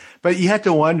 But you have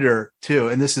to wonder too,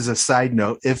 and this is a side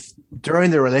note, if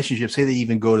during their relationship, say they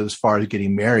even go to as far as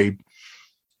getting married,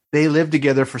 they live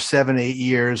together for 7-8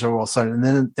 years or all of a sudden,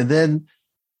 and then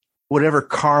whatever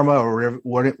karma or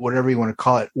whatever you want to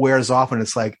call it wears off, and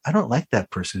it's like, I don't like that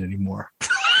person anymore.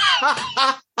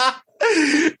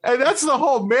 And that's the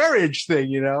whole marriage thing,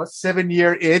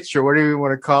 7-year itch or whatever you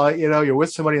want to call it. You're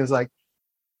with somebody and it's like,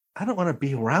 I don't want to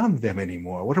be around them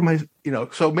anymore. What am I,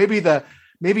 so maybe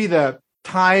the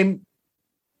time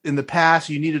in the past,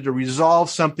 you needed to resolve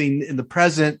something in the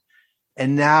present,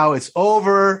 and now it's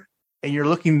over and you're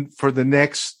looking for the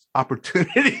next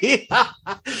opportunity.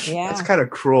 That's kind of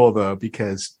cruel though,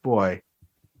 because boy,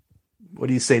 what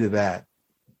do you say to that?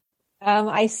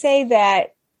 I say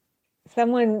that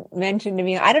someone mentioned to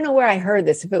me, I don't know where I heard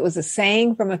this, if it was a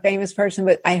saying from a famous person,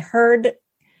 but I heard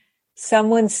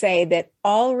someone say that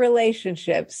all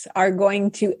relationships are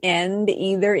going to end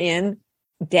either in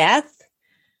death,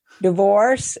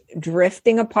 divorce,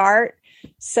 drifting apart.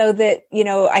 So that,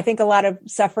 I think a lot of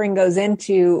suffering goes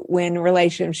into when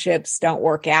relationships don't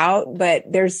work out, but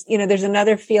there's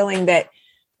another feeling that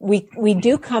we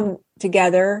do come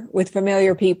together with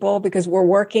familiar people because we're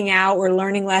working out, we're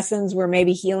learning lessons, we're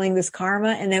maybe healing this karma.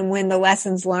 And then when the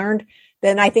lessons learned,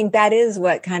 then I think that is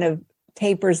what kind of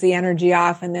tapers the energy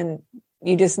off. And then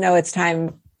you just know it's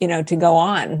time, to go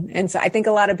on. And so I think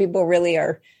a lot of people really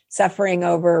are suffering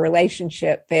over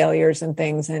relationship failures and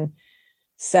things. And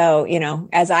so,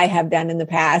 as I have done in the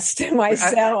past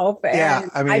myself,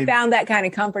 I found that kind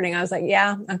of comforting. I was like,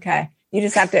 yeah, okay. You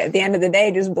just have to, at the end of the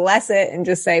day, just bless it and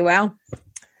just say, well,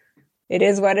 it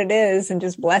is what it is, and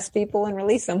just bless people and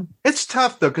release them. It's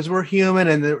tough though, because we're human,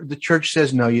 and the church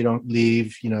says, no, you don't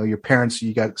leave. Your parents,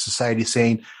 you got society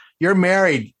saying, you're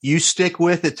married, you stick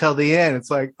with it till the end. It's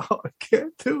like, oh, I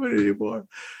can't do it anymore.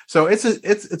 So it's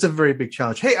a very big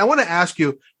challenge. Hey, I want to ask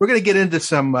you, we're going to get into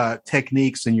some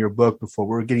techniques in your book before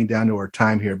we're getting down to our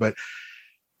time here, but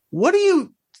what do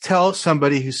you tell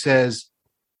somebody who says,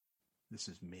 this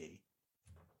is me?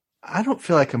 I don't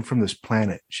feel like I'm from this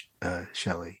planet,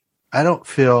 Shelley. I don't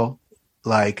feel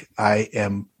like I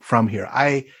am from here.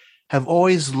 I have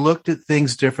always looked at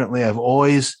things differently. I've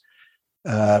always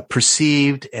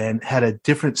perceived and had a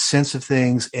different sense of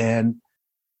things. And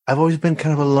I've always been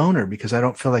kind of a loner because I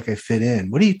don't feel like I fit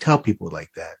in. What do you tell people like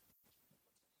that?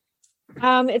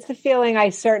 It's a feeling I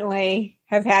certainly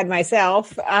have had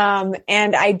myself.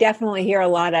 And I definitely hear a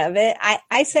lot of it.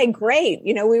 I say, great.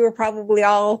 We were probably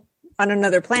all on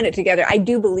another planet together. I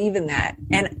do believe in that.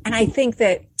 And I think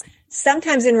that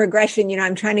sometimes in regression,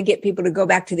 I'm trying to get people to go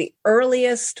back to the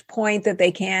earliest point that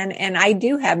they can. And I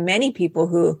do have many people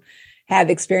who have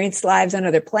experienced lives on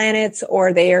other planets,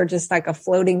 or they are just like a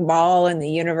floating ball in the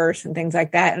universe and things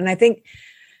like that. And I think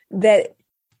that,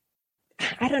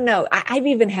 I don't know, I've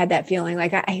even had that feeling.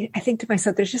 Like I think to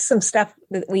myself, there's just some stuff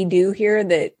that we do here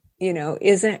that,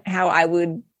 isn't how I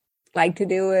would like to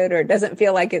do it, or doesn't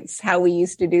feel like it's how we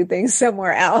used to do things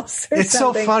somewhere else. It's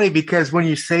something. So funny because when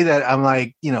you say that, I'm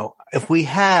like,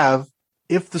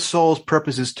 if the soul's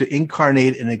purpose is to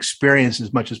incarnate and experience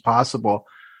as much as possible,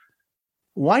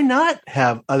 why not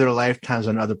have other lifetimes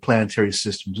on other planetary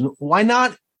systems? Why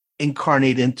not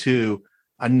incarnate into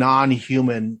a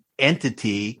non-human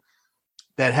entity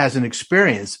that has an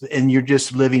experience, and you're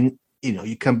just living,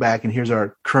 you come back and here's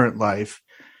our current life.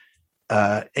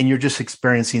 And you're just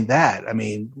experiencing that. I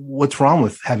mean, what's wrong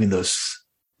with having those?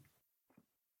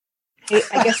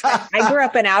 I guess I grew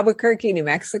up in Albuquerque, New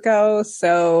Mexico.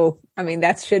 So,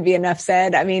 that should be enough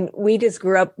said. We just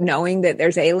grew up knowing that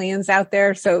there's aliens out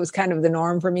there. So it was kind of the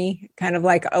norm for me, kind of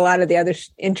like a lot of the other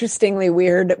interestingly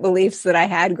weird beliefs that I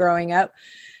had growing up.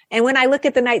 And when I look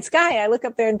at the night sky, I look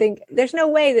up there and think, there's no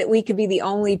way that we could be the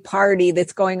only party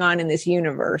that's going on in this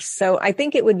universe. So I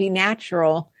think it would be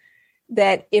natural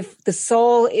that if the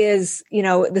soul is,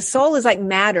 the soul is like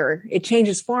matter, it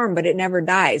changes form, but it never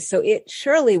dies. So it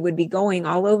surely would be going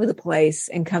all over the place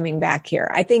and coming back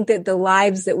here. I think that the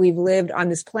lives that we've lived on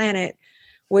this planet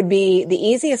would be the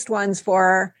easiest ones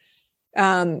for,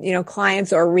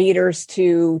 clients or readers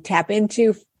to tap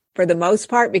into for the most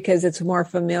part, because it's more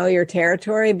familiar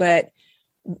territory. But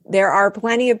there are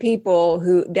plenty of people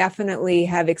who definitely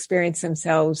have experienced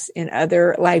themselves in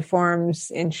other life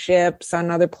forms, in ships, on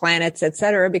other planets, et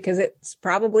cetera, because it's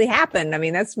probably happened. I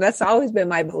mean, that's always been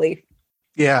my belief.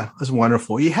 Yeah, that's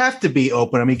wonderful. You have to be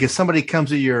open. I mean, because somebody comes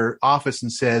to your office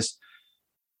and says,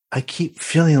 I keep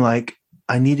feeling like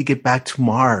I need to get back to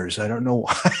Mars. I don't know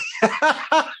why.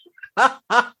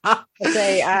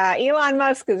 Say Elon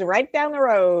Musk is right down the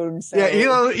road. So. Yeah,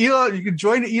 Elon. You can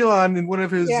join Elon in one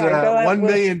of his $1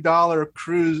 million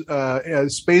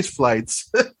cruise space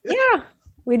flights. Yeah,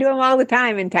 we do them all the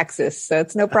time in Texas, so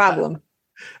it's no problem.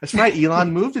 That's right.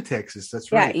 Elon moved to Texas.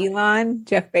 That's right. Yeah, Elon,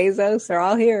 Jeff Bezos are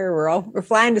all here. We're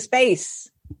flying to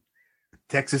space.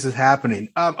 Texas is happening.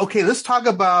 Okay, let's talk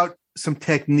about some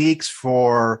techniques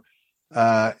for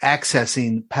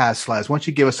accessing past lives. Why don't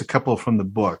you give us a couple from the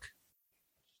book?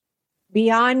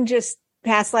 Beyond just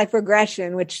past life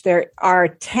regression, which there are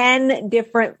 10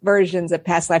 different versions of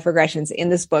past life regressions in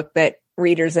this book that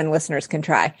readers and listeners can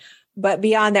try. But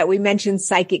beyond that, we mentioned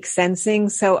psychic sensing.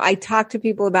 So I talk to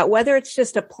people about whether it's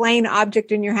just a plain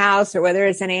object in your house or whether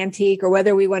it's an antique or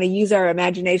whether we want to use our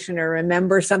imagination or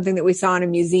remember something that we saw in a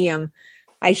museum.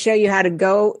 I show you how to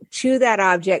go to that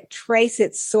object, trace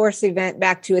its source event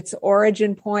back to its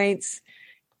origin points,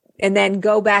 and then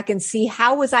go back and see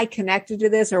how was I connected to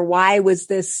this, or why was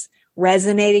this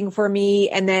resonating for me?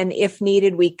 And then if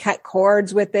needed, we cut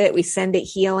cords with it. We send it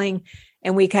healing,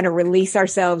 and we kind of release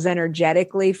ourselves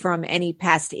energetically from any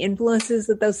past influences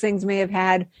that those things may have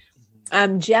had.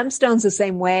 Gemstones the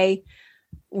same way.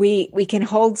 We can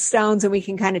hold stones and we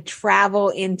can kind of travel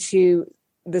into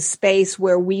the space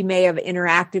where we may have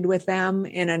interacted with them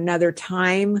in another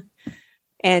time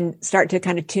and start to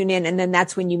kind of tune in. And then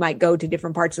that's when you might go to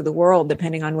different parts of the world,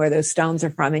 depending on where those stones are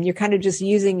from. And you're kind of just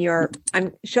using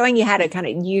I'm showing you how to kind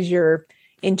of use your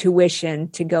intuition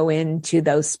to go into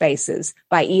those spaces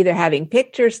by either having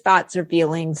pictures, thoughts, or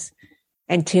feelings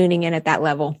and tuning in at that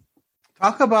level.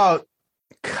 Talk about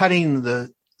cutting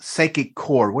the psychic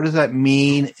cord. What does that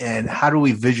mean? And how do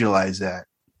we visualize that?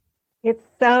 It's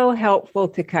so helpful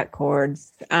to cut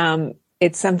cords.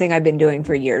 It's something I've been doing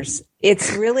for years.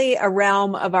 It's really a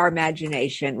realm of our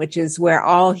imagination, which is where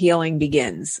all healing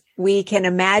begins. We can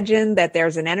imagine that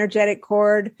there's an energetic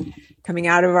cord coming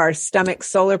out of our stomach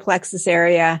solar plexus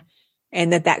area,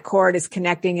 and that cord is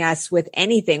connecting us with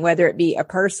anything, whether it be a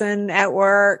person at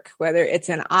work, whether it's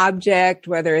an object,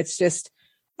 whether it's just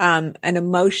an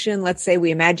emotion. Let's say we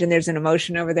imagine there's an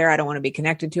emotion over there I don't want to be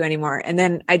connected to anymore. And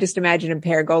then I just imagine a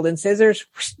pair of golden scissors,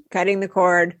 cutting the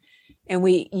cord. And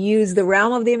we use the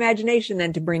realm of the imagination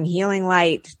then to bring healing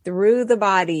light through the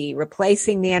body,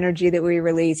 replacing the energy that we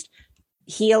released,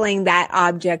 healing that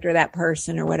object or that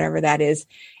person or whatever that is.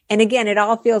 And again, it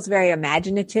all feels very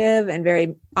imaginative and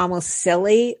very almost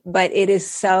silly, but it is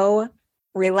so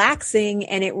relaxing,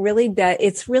 and it really does.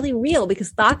 It's really real because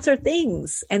thoughts are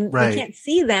things and we can't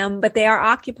see them, but they are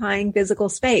occupying physical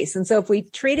space. And so if we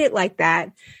treat it like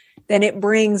that, then it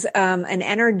brings an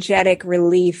energetic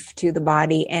relief to the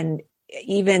body. And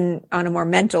even on a more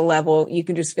mental level, you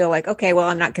can just feel like, okay, well,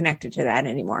 I'm not connected to that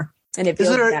anymore. And it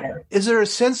feels better. Is there a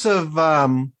sense of,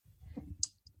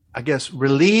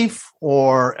 relief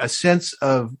or a sense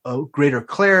of greater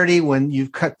clarity when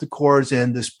you've cut the cords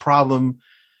and this problem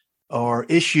or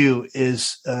issue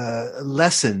is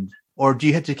lessened? Or do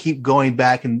you have to keep going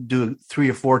back and do it 3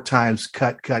 or 4 times,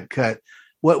 cut?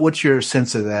 What's your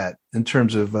sense of that in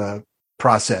terms of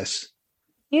process?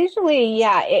 Usually,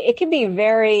 yeah, it can be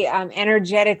very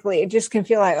energetically. It just can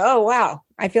feel like, oh, wow,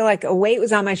 I feel like a weight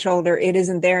was on my shoulder. It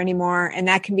isn't there anymore. And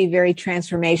that can be very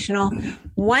transformational.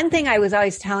 One thing I was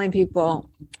always telling people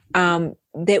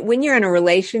that when you're in a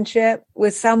relationship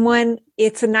with someone,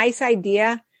 it's a nice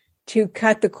idea to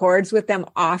cut the cords with them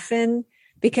often,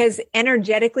 because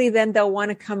energetically, then they'll want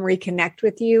to come reconnect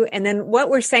with you. And then what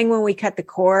we're saying when we cut the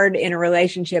cord in a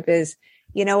relationship is,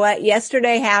 you know what?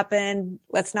 Yesterday happened.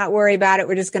 Let's not worry about it.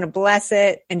 We're just going to bless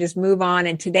it and just move on.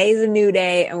 And today's a new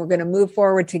day and we're going to move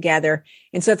forward together.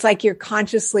 And so it's like you're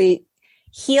consciously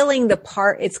healing the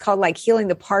part. It's called like healing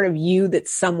the part of you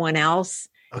that's someone else.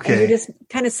 Okay. And you're just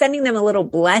kind of sending them a little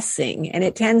blessing, and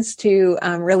it tends to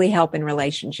really help in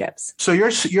relationships. So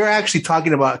you're actually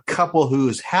talking about a couple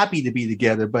who's happy to be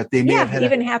together, but they may have had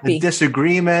a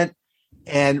disagreement,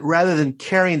 and rather than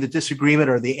carrying the disagreement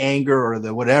or the anger or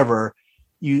the whatever,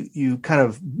 you kind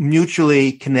of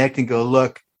mutually connect and go,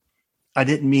 look, I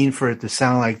didn't mean for it to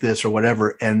sound like this or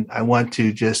whatever, and I want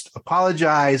to just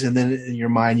apologize. And then in your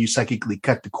mind, you psychically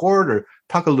cut the cord, or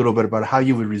talk a little bit about how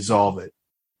you would resolve it.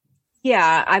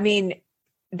 Yeah, I mean,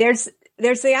 there's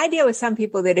the idea with some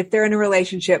people that if they're in a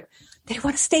relationship, they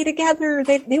want to stay together.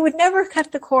 They would never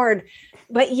cut the cord.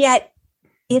 But yet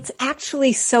it's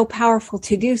actually so powerful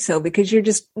to do so, because you're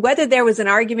just, whether there was an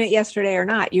argument yesterday or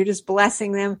not, you're just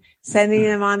blessing them, sending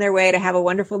them on their way to have a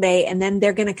wonderful day. And then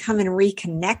they're going to come and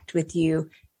reconnect with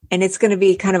you. And it's going to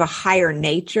be kind of a higher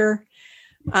nature.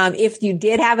 If you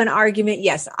did have an argument,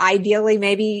 yes, ideally,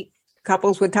 maybe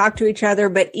couples would talk to each other,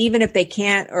 but even if they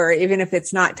can't, or even if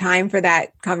it's not time for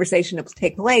that conversation to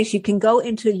take place, you can go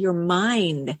into your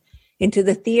mind, into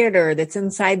the theater that's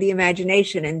inside the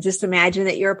imagination, and just imagine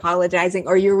that you're apologizing,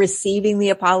 or you're receiving the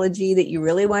apology that you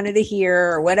really wanted to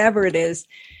hear, or whatever it is.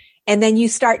 And then you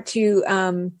start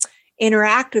to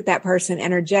interact with that person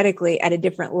energetically at a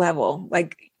different level.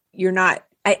 Like you're not,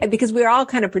 because we're all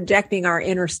kind of projecting our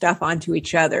inner stuff onto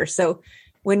each other. So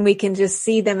when we can just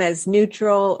see them as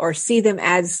neutral, or see them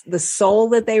as the soul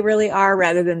that they really are,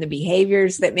 rather than the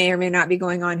behaviors that may or may not be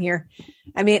going on here.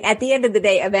 I mean, at the end of the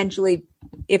day, eventually,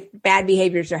 if bad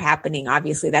behaviors are happening,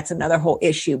 obviously that's another whole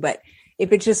issue. But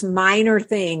if it's just minor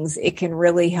things, it can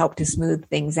really help to smooth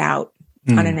things out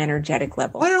on an energetic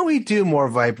level. Why don't we do more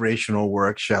vibrational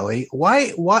work, Shelley?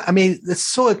 Why? I mean, it's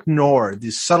so ignored,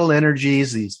 these subtle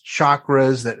energies, these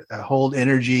chakras that hold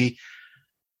energy.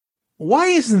 Why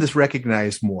isn't this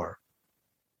recognized more?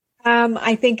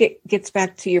 I think it gets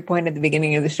back to your point at the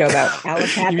beginning of the show about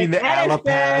allopathic. You mean the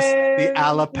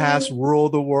allopaths rule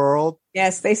the world?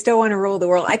 Yes, they still want to rule the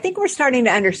world. I think we're starting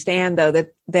to understand, though,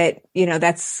 that you know,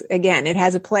 that's, again, it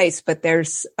has a place, but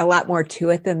there's a lot more to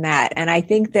it than that. And I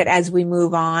think that as we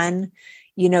move on,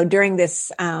 you know, during this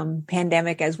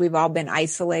pandemic, as we've all been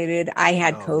isolated, I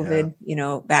had COVID, you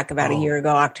know, back about a year ago,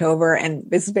 October, and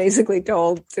was basically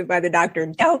told by the doctor,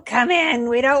 don't come in.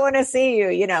 We don't want to see you,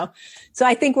 you know. So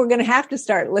I think we're going to have to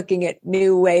start looking at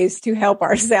new ways to help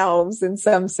ourselves in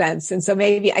some sense. And so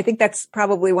maybe I think that's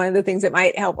probably one of the things that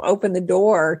might help open the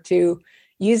door to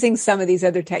using some of these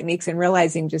other techniques and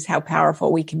realizing just how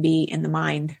powerful we can be in the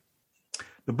mind.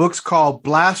 The book's called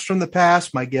Blast from the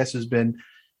Past. My guest has been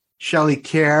Shelley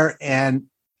Kerr, and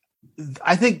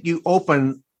I think you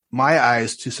open my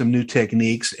eyes to some new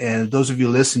techniques. And those of you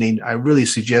listening, I really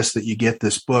suggest that you get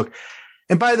this book.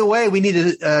 And by the way, we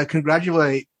need to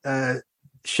congratulate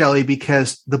Shelley,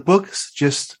 because the book's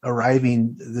just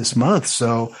arriving this month.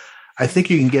 So I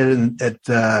think you can get it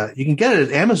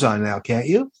at Amazon now, can't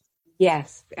you?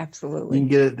 Yes, absolutely. You can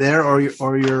get it there, or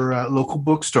your local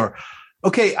bookstore.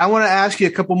 Okay, I want to ask you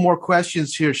a couple more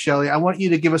questions here, Shelley. I want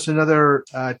you to give us another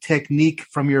technique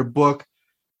from your book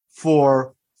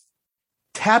for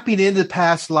tapping into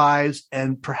past lives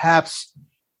and perhaps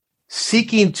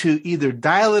seeking to either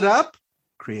dial it up,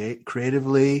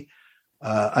 creatively,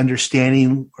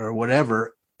 understanding or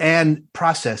whatever, and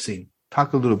processing.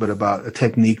 Talk a little bit about a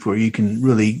technique where you can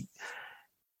really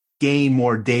gain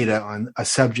more data on a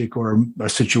subject or a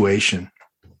situation.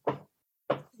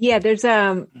 Yeah, there's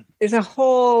a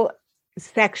whole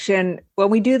section when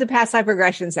we do the past life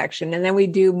regression section, and then we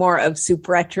do more of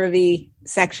Supratravi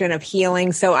section of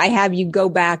healing. So I have you go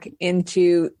back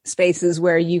into spaces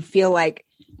where you feel like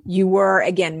you were,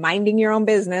 again, minding your own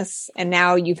business, and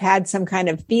now you've had some kind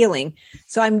of feeling.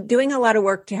 So I'm doing a lot of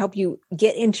work to help you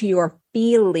get into your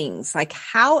feelings. Like,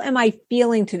 how am I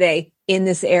feeling today in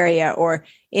this area, or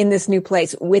in this new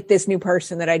place with this new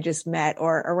person that I just met,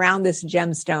 or around this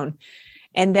gemstone?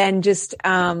 And then just,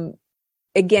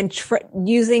 again,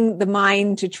 using the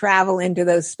mind to travel into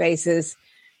those spaces,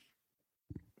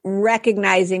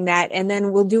 recognizing that. And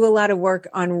then we'll do a lot of work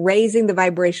on raising the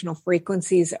vibrational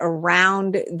frequencies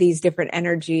around these different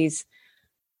energies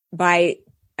by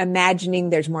imagining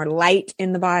there's more light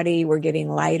in the body. We're getting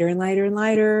lighter and lighter and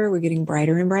lighter. We're getting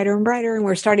brighter and brighter and brighter. And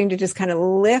we're starting to just kind of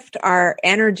lift our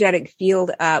energetic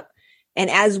field up. And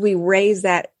as we raise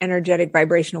that energetic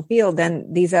vibrational field,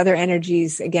 then these other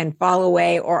energies, again, fall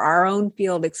away, or our own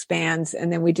field expands.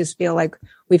 And then we just feel like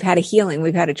we've had a healing.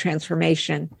 We've had a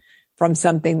transformation from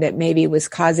something that maybe was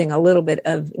causing a little bit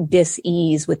of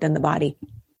dis-ease within the body.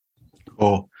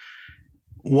 Cool.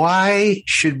 Why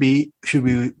should we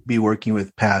be working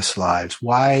with past lives?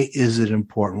 Why is it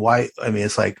important? Why? I mean,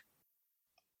 it's like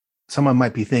someone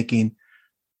might be thinking,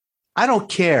 I don't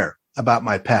care about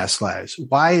my past lives?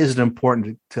 Why is it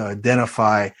important to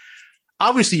identify?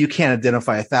 Obviously, you can't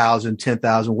identify 1,000,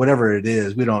 10,000, whatever it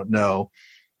is. We don't know.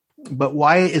 But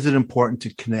why is it important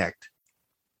to connect?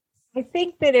 I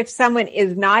think that if someone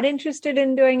is not interested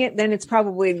in doing it, then it's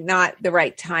probably not the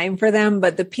right time for them.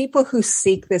 But the people who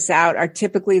seek this out are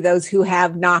typically those who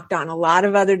have knocked on a lot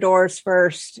of other doors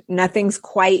first. Nothing's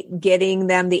quite getting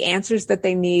them the answers that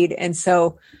they need. And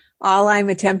so all I'm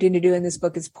attempting to do in this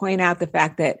book is point out the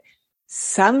fact that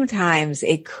sometimes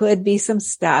it could be some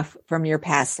stuff from your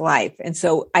past life. And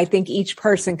so I think each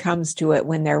person comes to it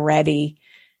when they're ready.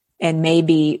 And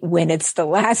maybe when it's the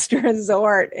last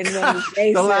resort and then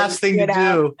the last thing to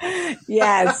do.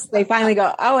 Yes. They finally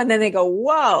go, oh, and then they go,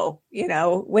 whoa,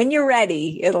 when you're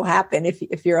ready, it'll happen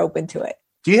if you're open to it.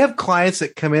 Do you have clients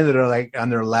that come in that are like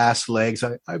on their last legs?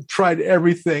 I've tried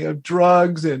everything of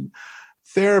drugs and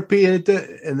therapy and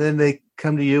then they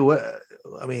come to you.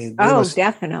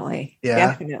 Definitely. Yeah.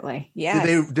 Definitely.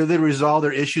 Yeah. Do they resolve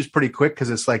their issues pretty quick?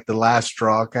 Cause it's like the last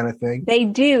straw kind of thing. They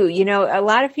do. A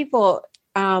lot of people,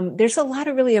 there's a lot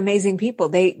of really amazing people.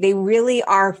 They really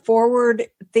are forward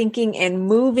thinking and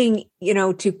moving,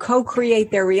 to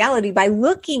co-create their reality by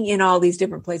looking in all these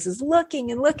different places,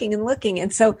 looking and looking and looking.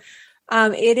 And so,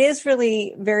 it is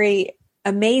really very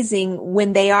amazing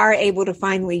when they are able to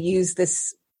finally use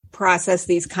this process,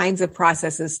 these kinds of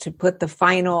processes to put the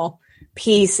final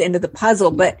piece into the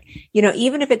puzzle. But,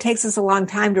 even if it takes us a long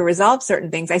time to resolve certain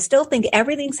things, I still think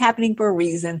everything's happening for a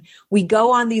reason. We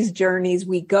go on these journeys,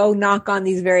 we go knock on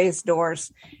these various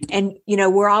doors, and,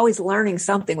 we're always learning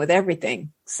something with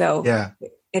everything. So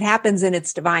it happens in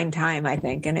its divine time, I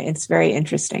think. And it's very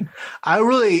interesting. I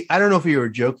don't know if you were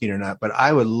joking or not, but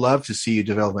I would love to see you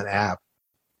develop an app.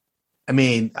 I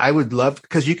mean, I would love,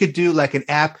 because you could do like an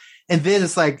app and then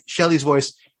it's like Shelley's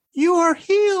voice, you are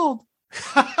healed.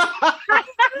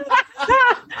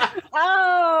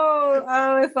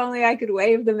 Oh, if only I could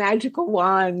wave the magical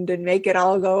wand and make it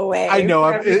all go away. I know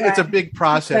it's a big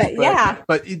process,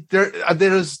 but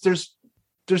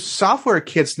there's software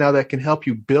kits now that can help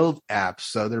you build apps.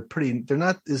 So they're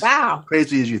not as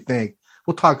crazy as you think.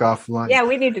 We'll talk offline. Yeah,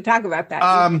 we need to talk about that.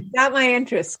 Not my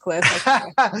interest, Cliff.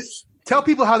 Tell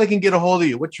people how they can get a hold of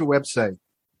you. What's your website?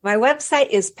 My website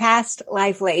is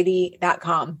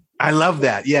pastlifelady.com. I love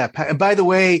that. Yeah. And by the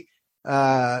way,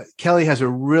 Kelly has a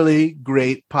really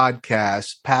great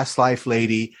podcast, Past Life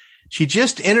Lady. She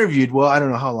just interviewed, I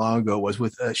don't know how long ago it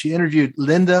was, she interviewed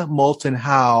Linda Moulton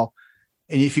Howe.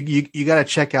 And if you got to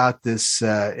check out this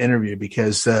interview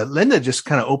because Linda just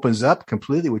kind of opens up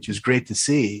completely, which is great to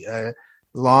see.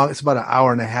 It's about an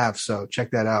hour and a half. So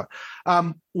check that out.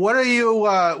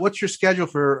 What's your schedule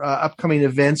for upcoming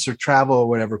events or travel or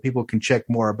whatever? People can check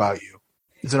more about you.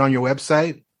 Is it on your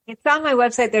website? It's on my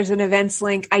website. There's an events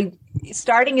link.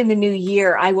 Starting in the new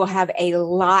year, I will have a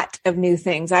lot of new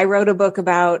things. I wrote a book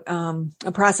about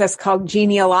a process called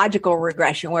genealogical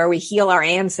regression, where we heal our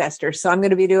ancestors. So I'm going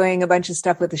to be doing a bunch of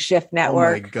stuff with the Shift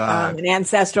Network, oh my God. And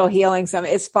ancestral healing.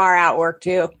 It's far out work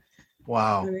too.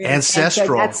 Wow. Ancestral.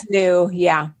 So that's new.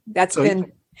 Yeah.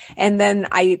 And then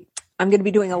I'm going to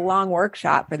be doing a long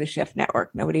workshop for the Shift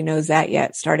Network. Nobody knows that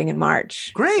yet, starting in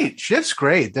March. Great. Shift's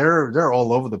great. They're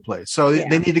all over the place. So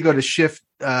they need to go to Shift.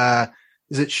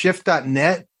 Is it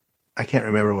shift.net? I can't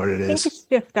remember what it is. I think it's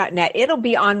shift.net. It'll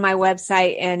be on my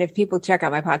website. And if people check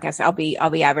out my podcast, I'll be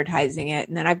advertising it.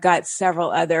 And then I've got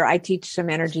several I teach some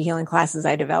energy healing classes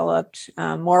I developed,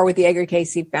 more with the Edgar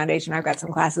Cayce Foundation. I've got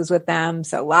some classes with them.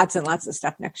 So lots and lots of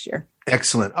stuff next year.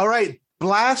 Excellent. All right.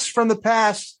 Blast from the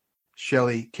past.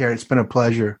 Shelley, Carrie, it's been a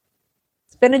pleasure.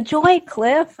 It's been a joy,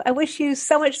 Cliff. I wish you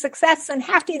so much success and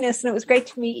happiness, and it was great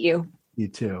to meet you. You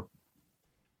too.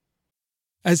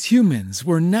 As humans,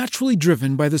 we're naturally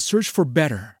driven by the search for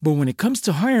better. But when it comes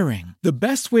to hiring, the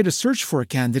best way to search for a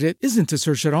candidate isn't to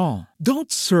search at all.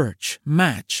 Don't search,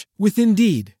 match with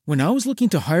Indeed. When I was looking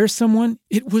to hire someone,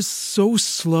 it was so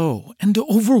slow and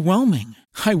overwhelming.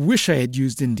 I wish I had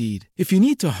used Indeed. If you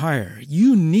need to hire,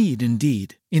 you need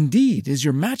Indeed. Indeed is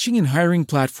your matching and hiring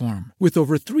platform with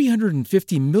over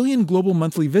 350 million global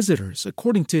monthly visitors,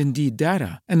 according to Indeed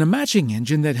data, and a matching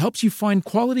engine that helps you find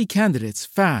quality candidates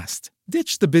fast.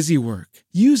 Ditch the busy work.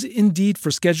 Use Indeed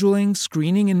for scheduling,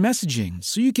 screening, and messaging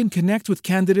so you can connect with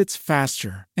candidates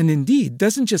faster. And Indeed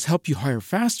doesn't just help you hire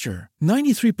faster.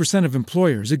 93% of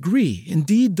employers agree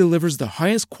Indeed delivers the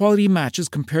highest quality matches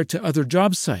compared to other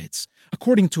job sites,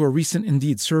 according to a recent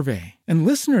Indeed survey. And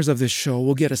listeners of this show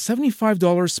will get a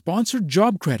 $75 sponsored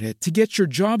job credit to get your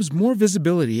jobs more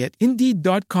visibility at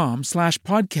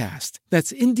Indeed.com/podcast.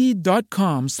 That's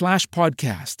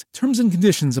Indeed.com/podcast. Terms and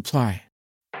conditions apply.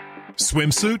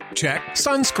 Swimsuit? Check.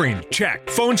 Sunscreen? Check.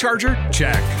 Phone charger?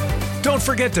 Check. Don't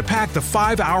forget to pack the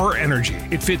 5-Hour Energy.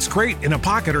 It fits great in a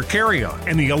pocket or carry-on,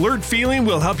 and the alert feeling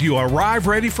will help you arrive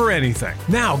ready for anything.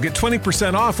 Now get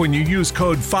 20% off when you use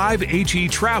code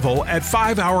 5HETRAVEL at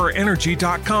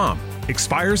 5hourenergy.com.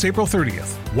 Expires April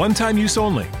 30th. One-time use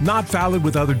only. Not valid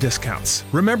with other discounts.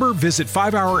 Remember, visit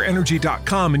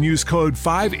 5hourenergy.com and use code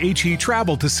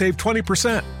 5HETRAVEL to save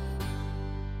 20%.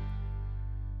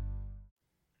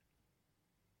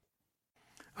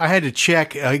 I had to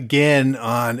check again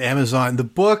on Amazon. The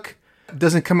book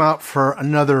doesn't come out for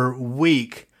another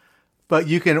week, but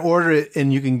you can order it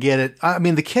and you can get it. I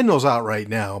mean, the Kindle's out right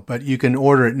now, but you can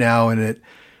order it now and it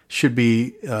should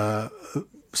be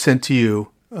sent to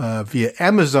you via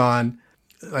Amazon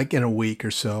like in a week or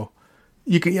so.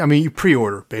 You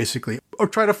pre-order basically, or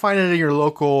try to find it in your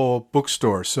local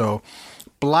bookstore. So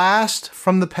Blast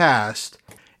from the Past.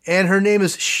 And her name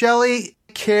is Shelley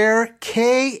Kaehr,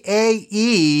 Kaehr.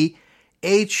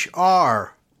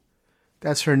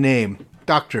 That's her name.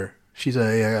 Doctor. She's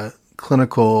a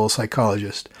clinical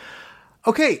psychologist.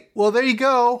 Okay, well, there you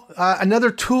go.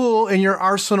 Another tool in your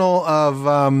arsenal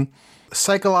of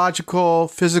psychological,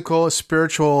 physical,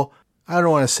 spiritual, I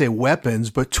don't want to say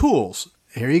weapons, but tools.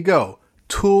 Here you go.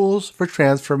 Tools for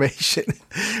transformation,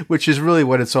 which is really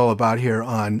what it's all about here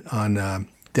on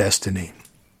Destiny.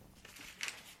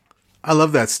 I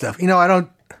love that stuff. I don't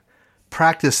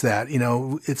practice that.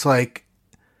 It's like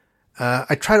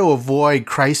I try to avoid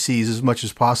crises as much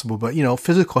as possible. But,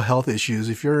 physical health issues,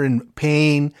 if you're in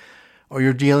pain or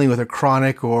you're dealing with a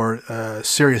chronic or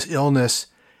serious illness,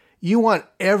 you want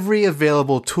every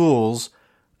available tool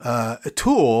that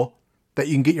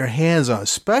you can get your hands on,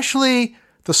 especially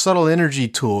the subtle energy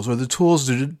tools or the tools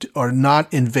that are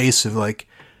not invasive, like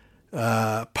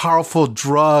powerful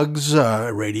drugs,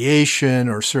 radiation,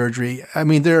 or surgery. I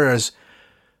mean, there is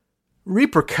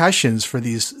repercussions for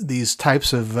these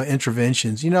types of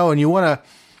interventions, and you want to,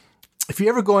 if you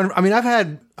ever go in, I mean, I've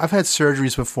had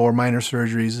surgeries before, minor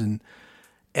surgeries,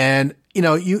 and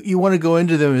you want to go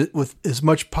into them with as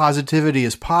much positivity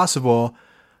as possible.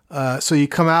 So you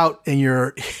come out and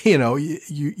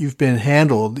you've been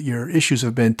handled, your issues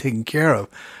have been taken care of.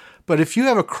 But if you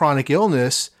have a chronic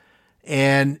illness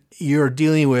and you're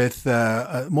dealing with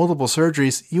multiple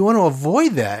surgeries, you want to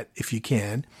avoid that if you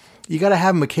can. You got to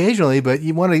have them occasionally, but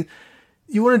you want to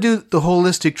do the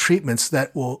holistic treatments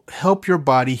that will help your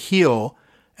body heal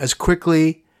as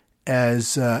quickly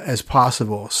as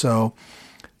possible. So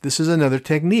this is another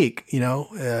technique,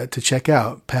 to check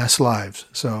out, past lives.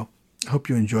 So I hope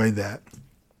you enjoyed that.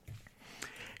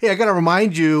 Hey, I got to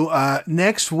remind you,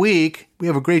 next week we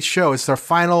have a great show. It's our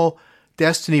final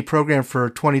Destiny program for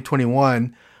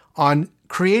 2021 on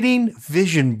creating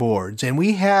vision boards. And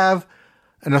we have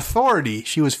an authority.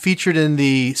 She was featured in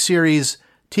the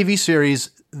TV series,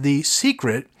 The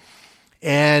Secret.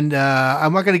 And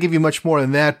I'm not going to give you much more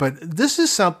than that, but this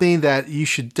is something that you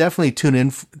should definitely tune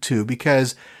in to,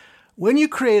 because when you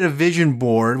create a vision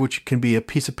board, which can be a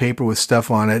piece of paper with stuff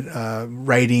on it,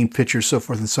 writing, pictures, so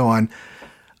forth and so on,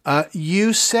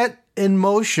 you set in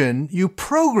motion, you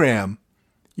program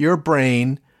your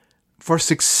brain for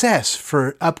success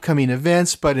for upcoming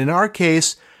events. But in our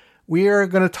case, we are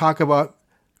going to talk about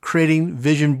creating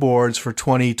vision boards for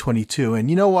 2022. And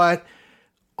you know what?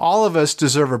 All of us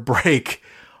deserve a break.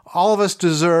 All of us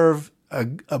deserve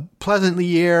a pleasant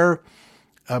year,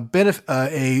 a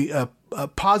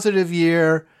positive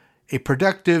year, a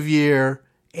productive year,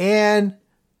 and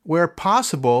where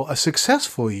possible, a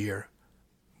successful year.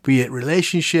 Be it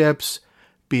relationships,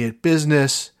 be it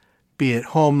business, be it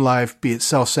home life, be it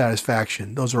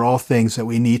self-satisfaction. Those are all things that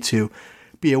we need to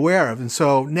be aware of. And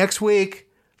so next week,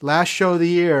 last show of the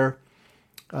year,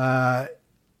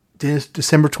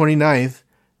 December 29th,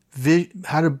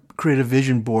 how to create a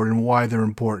vision board and why they're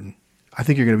important. I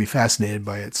think you're going to be fascinated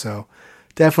by it. So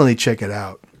definitely check it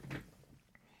out.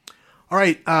 All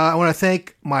right. I want to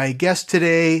thank my guest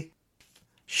today,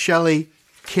 Shelley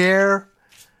Kaehr.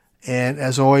 And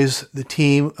as always, the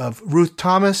team of Ruth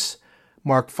Thomas,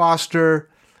 Mark Foster,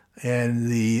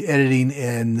 and the editing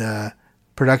and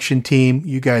production team.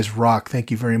 You guys rock.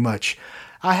 Thank you very much.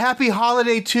 A happy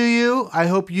holiday to you. I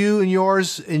hope you and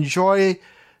yours enjoy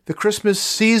the Christmas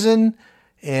season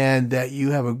and that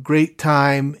you have a great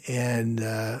time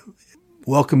and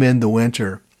welcome in the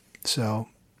winter. So,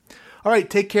 all right,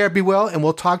 take care, be well, and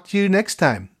we'll talk to you next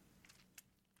time.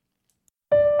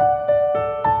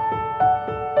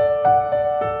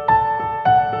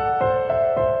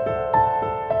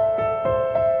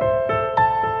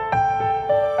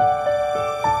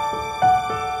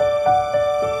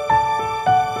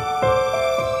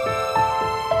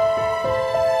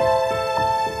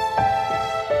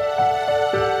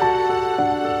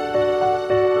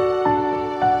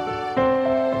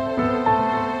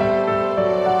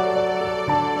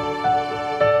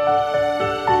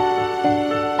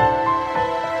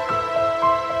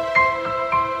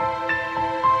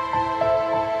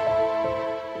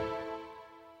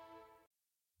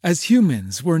 As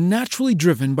humans, we're naturally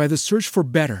driven by the search for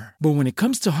better. But when it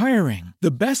comes to hiring,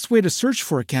 the best way to search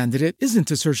for a candidate isn't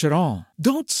to search at all.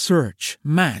 Don't search,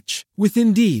 match with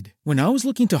Indeed. When I was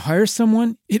looking to hire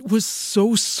someone, it was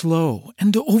so slow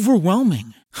and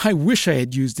overwhelming. I wish I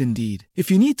had used Indeed.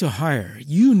 If you need to hire,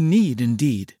 you need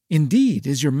Indeed. Indeed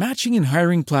is your matching and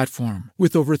hiring platform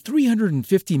with over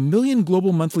 350 million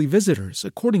global monthly visitors,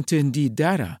 according to Indeed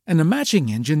data, and a matching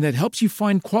engine that helps you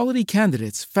find quality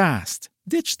candidates fast.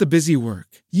 Ditch the busy work.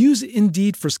 Use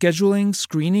Indeed for scheduling,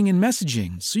 screening, and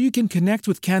messaging so you can connect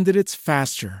with candidates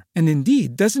faster. And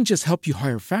Indeed doesn't just help you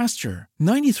hire faster.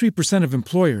 93% of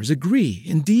employers agree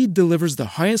Indeed delivers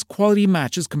the highest quality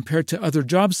matches compared to other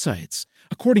job sites,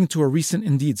 according to a recent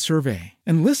Indeed survey.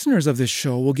 And listeners of this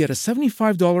show will get a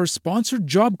 $75 sponsored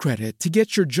job credit to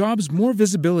get your jobs more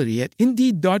visibility at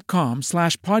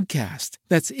Indeed.com/podcast.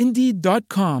 That's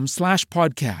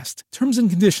Indeed.com/podcast. Terms and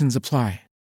conditions apply.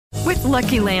 With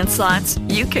Lucky Land Slots,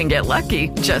 you can get lucky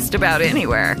just about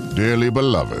anywhere. Dearly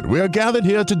beloved, we are gathered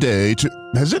here today to...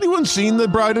 Has anyone seen the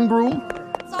bride and groom?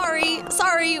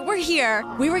 Sorry, we're here.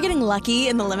 We were getting lucky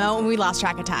in the limo and we lost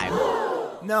track of time.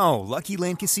 No, Lucky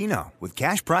Land Casino, with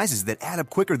cash prizes that add up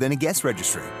quicker than a guest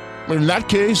registry. In that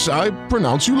case, I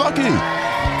pronounce you lucky.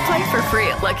 Play for free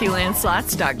at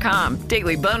LuckyLandSlots.com.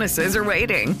 Daily bonuses are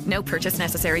waiting. No purchase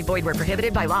necessary. Void where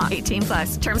prohibited by law.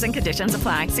 18+. Terms and conditions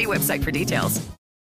apply. See website for details.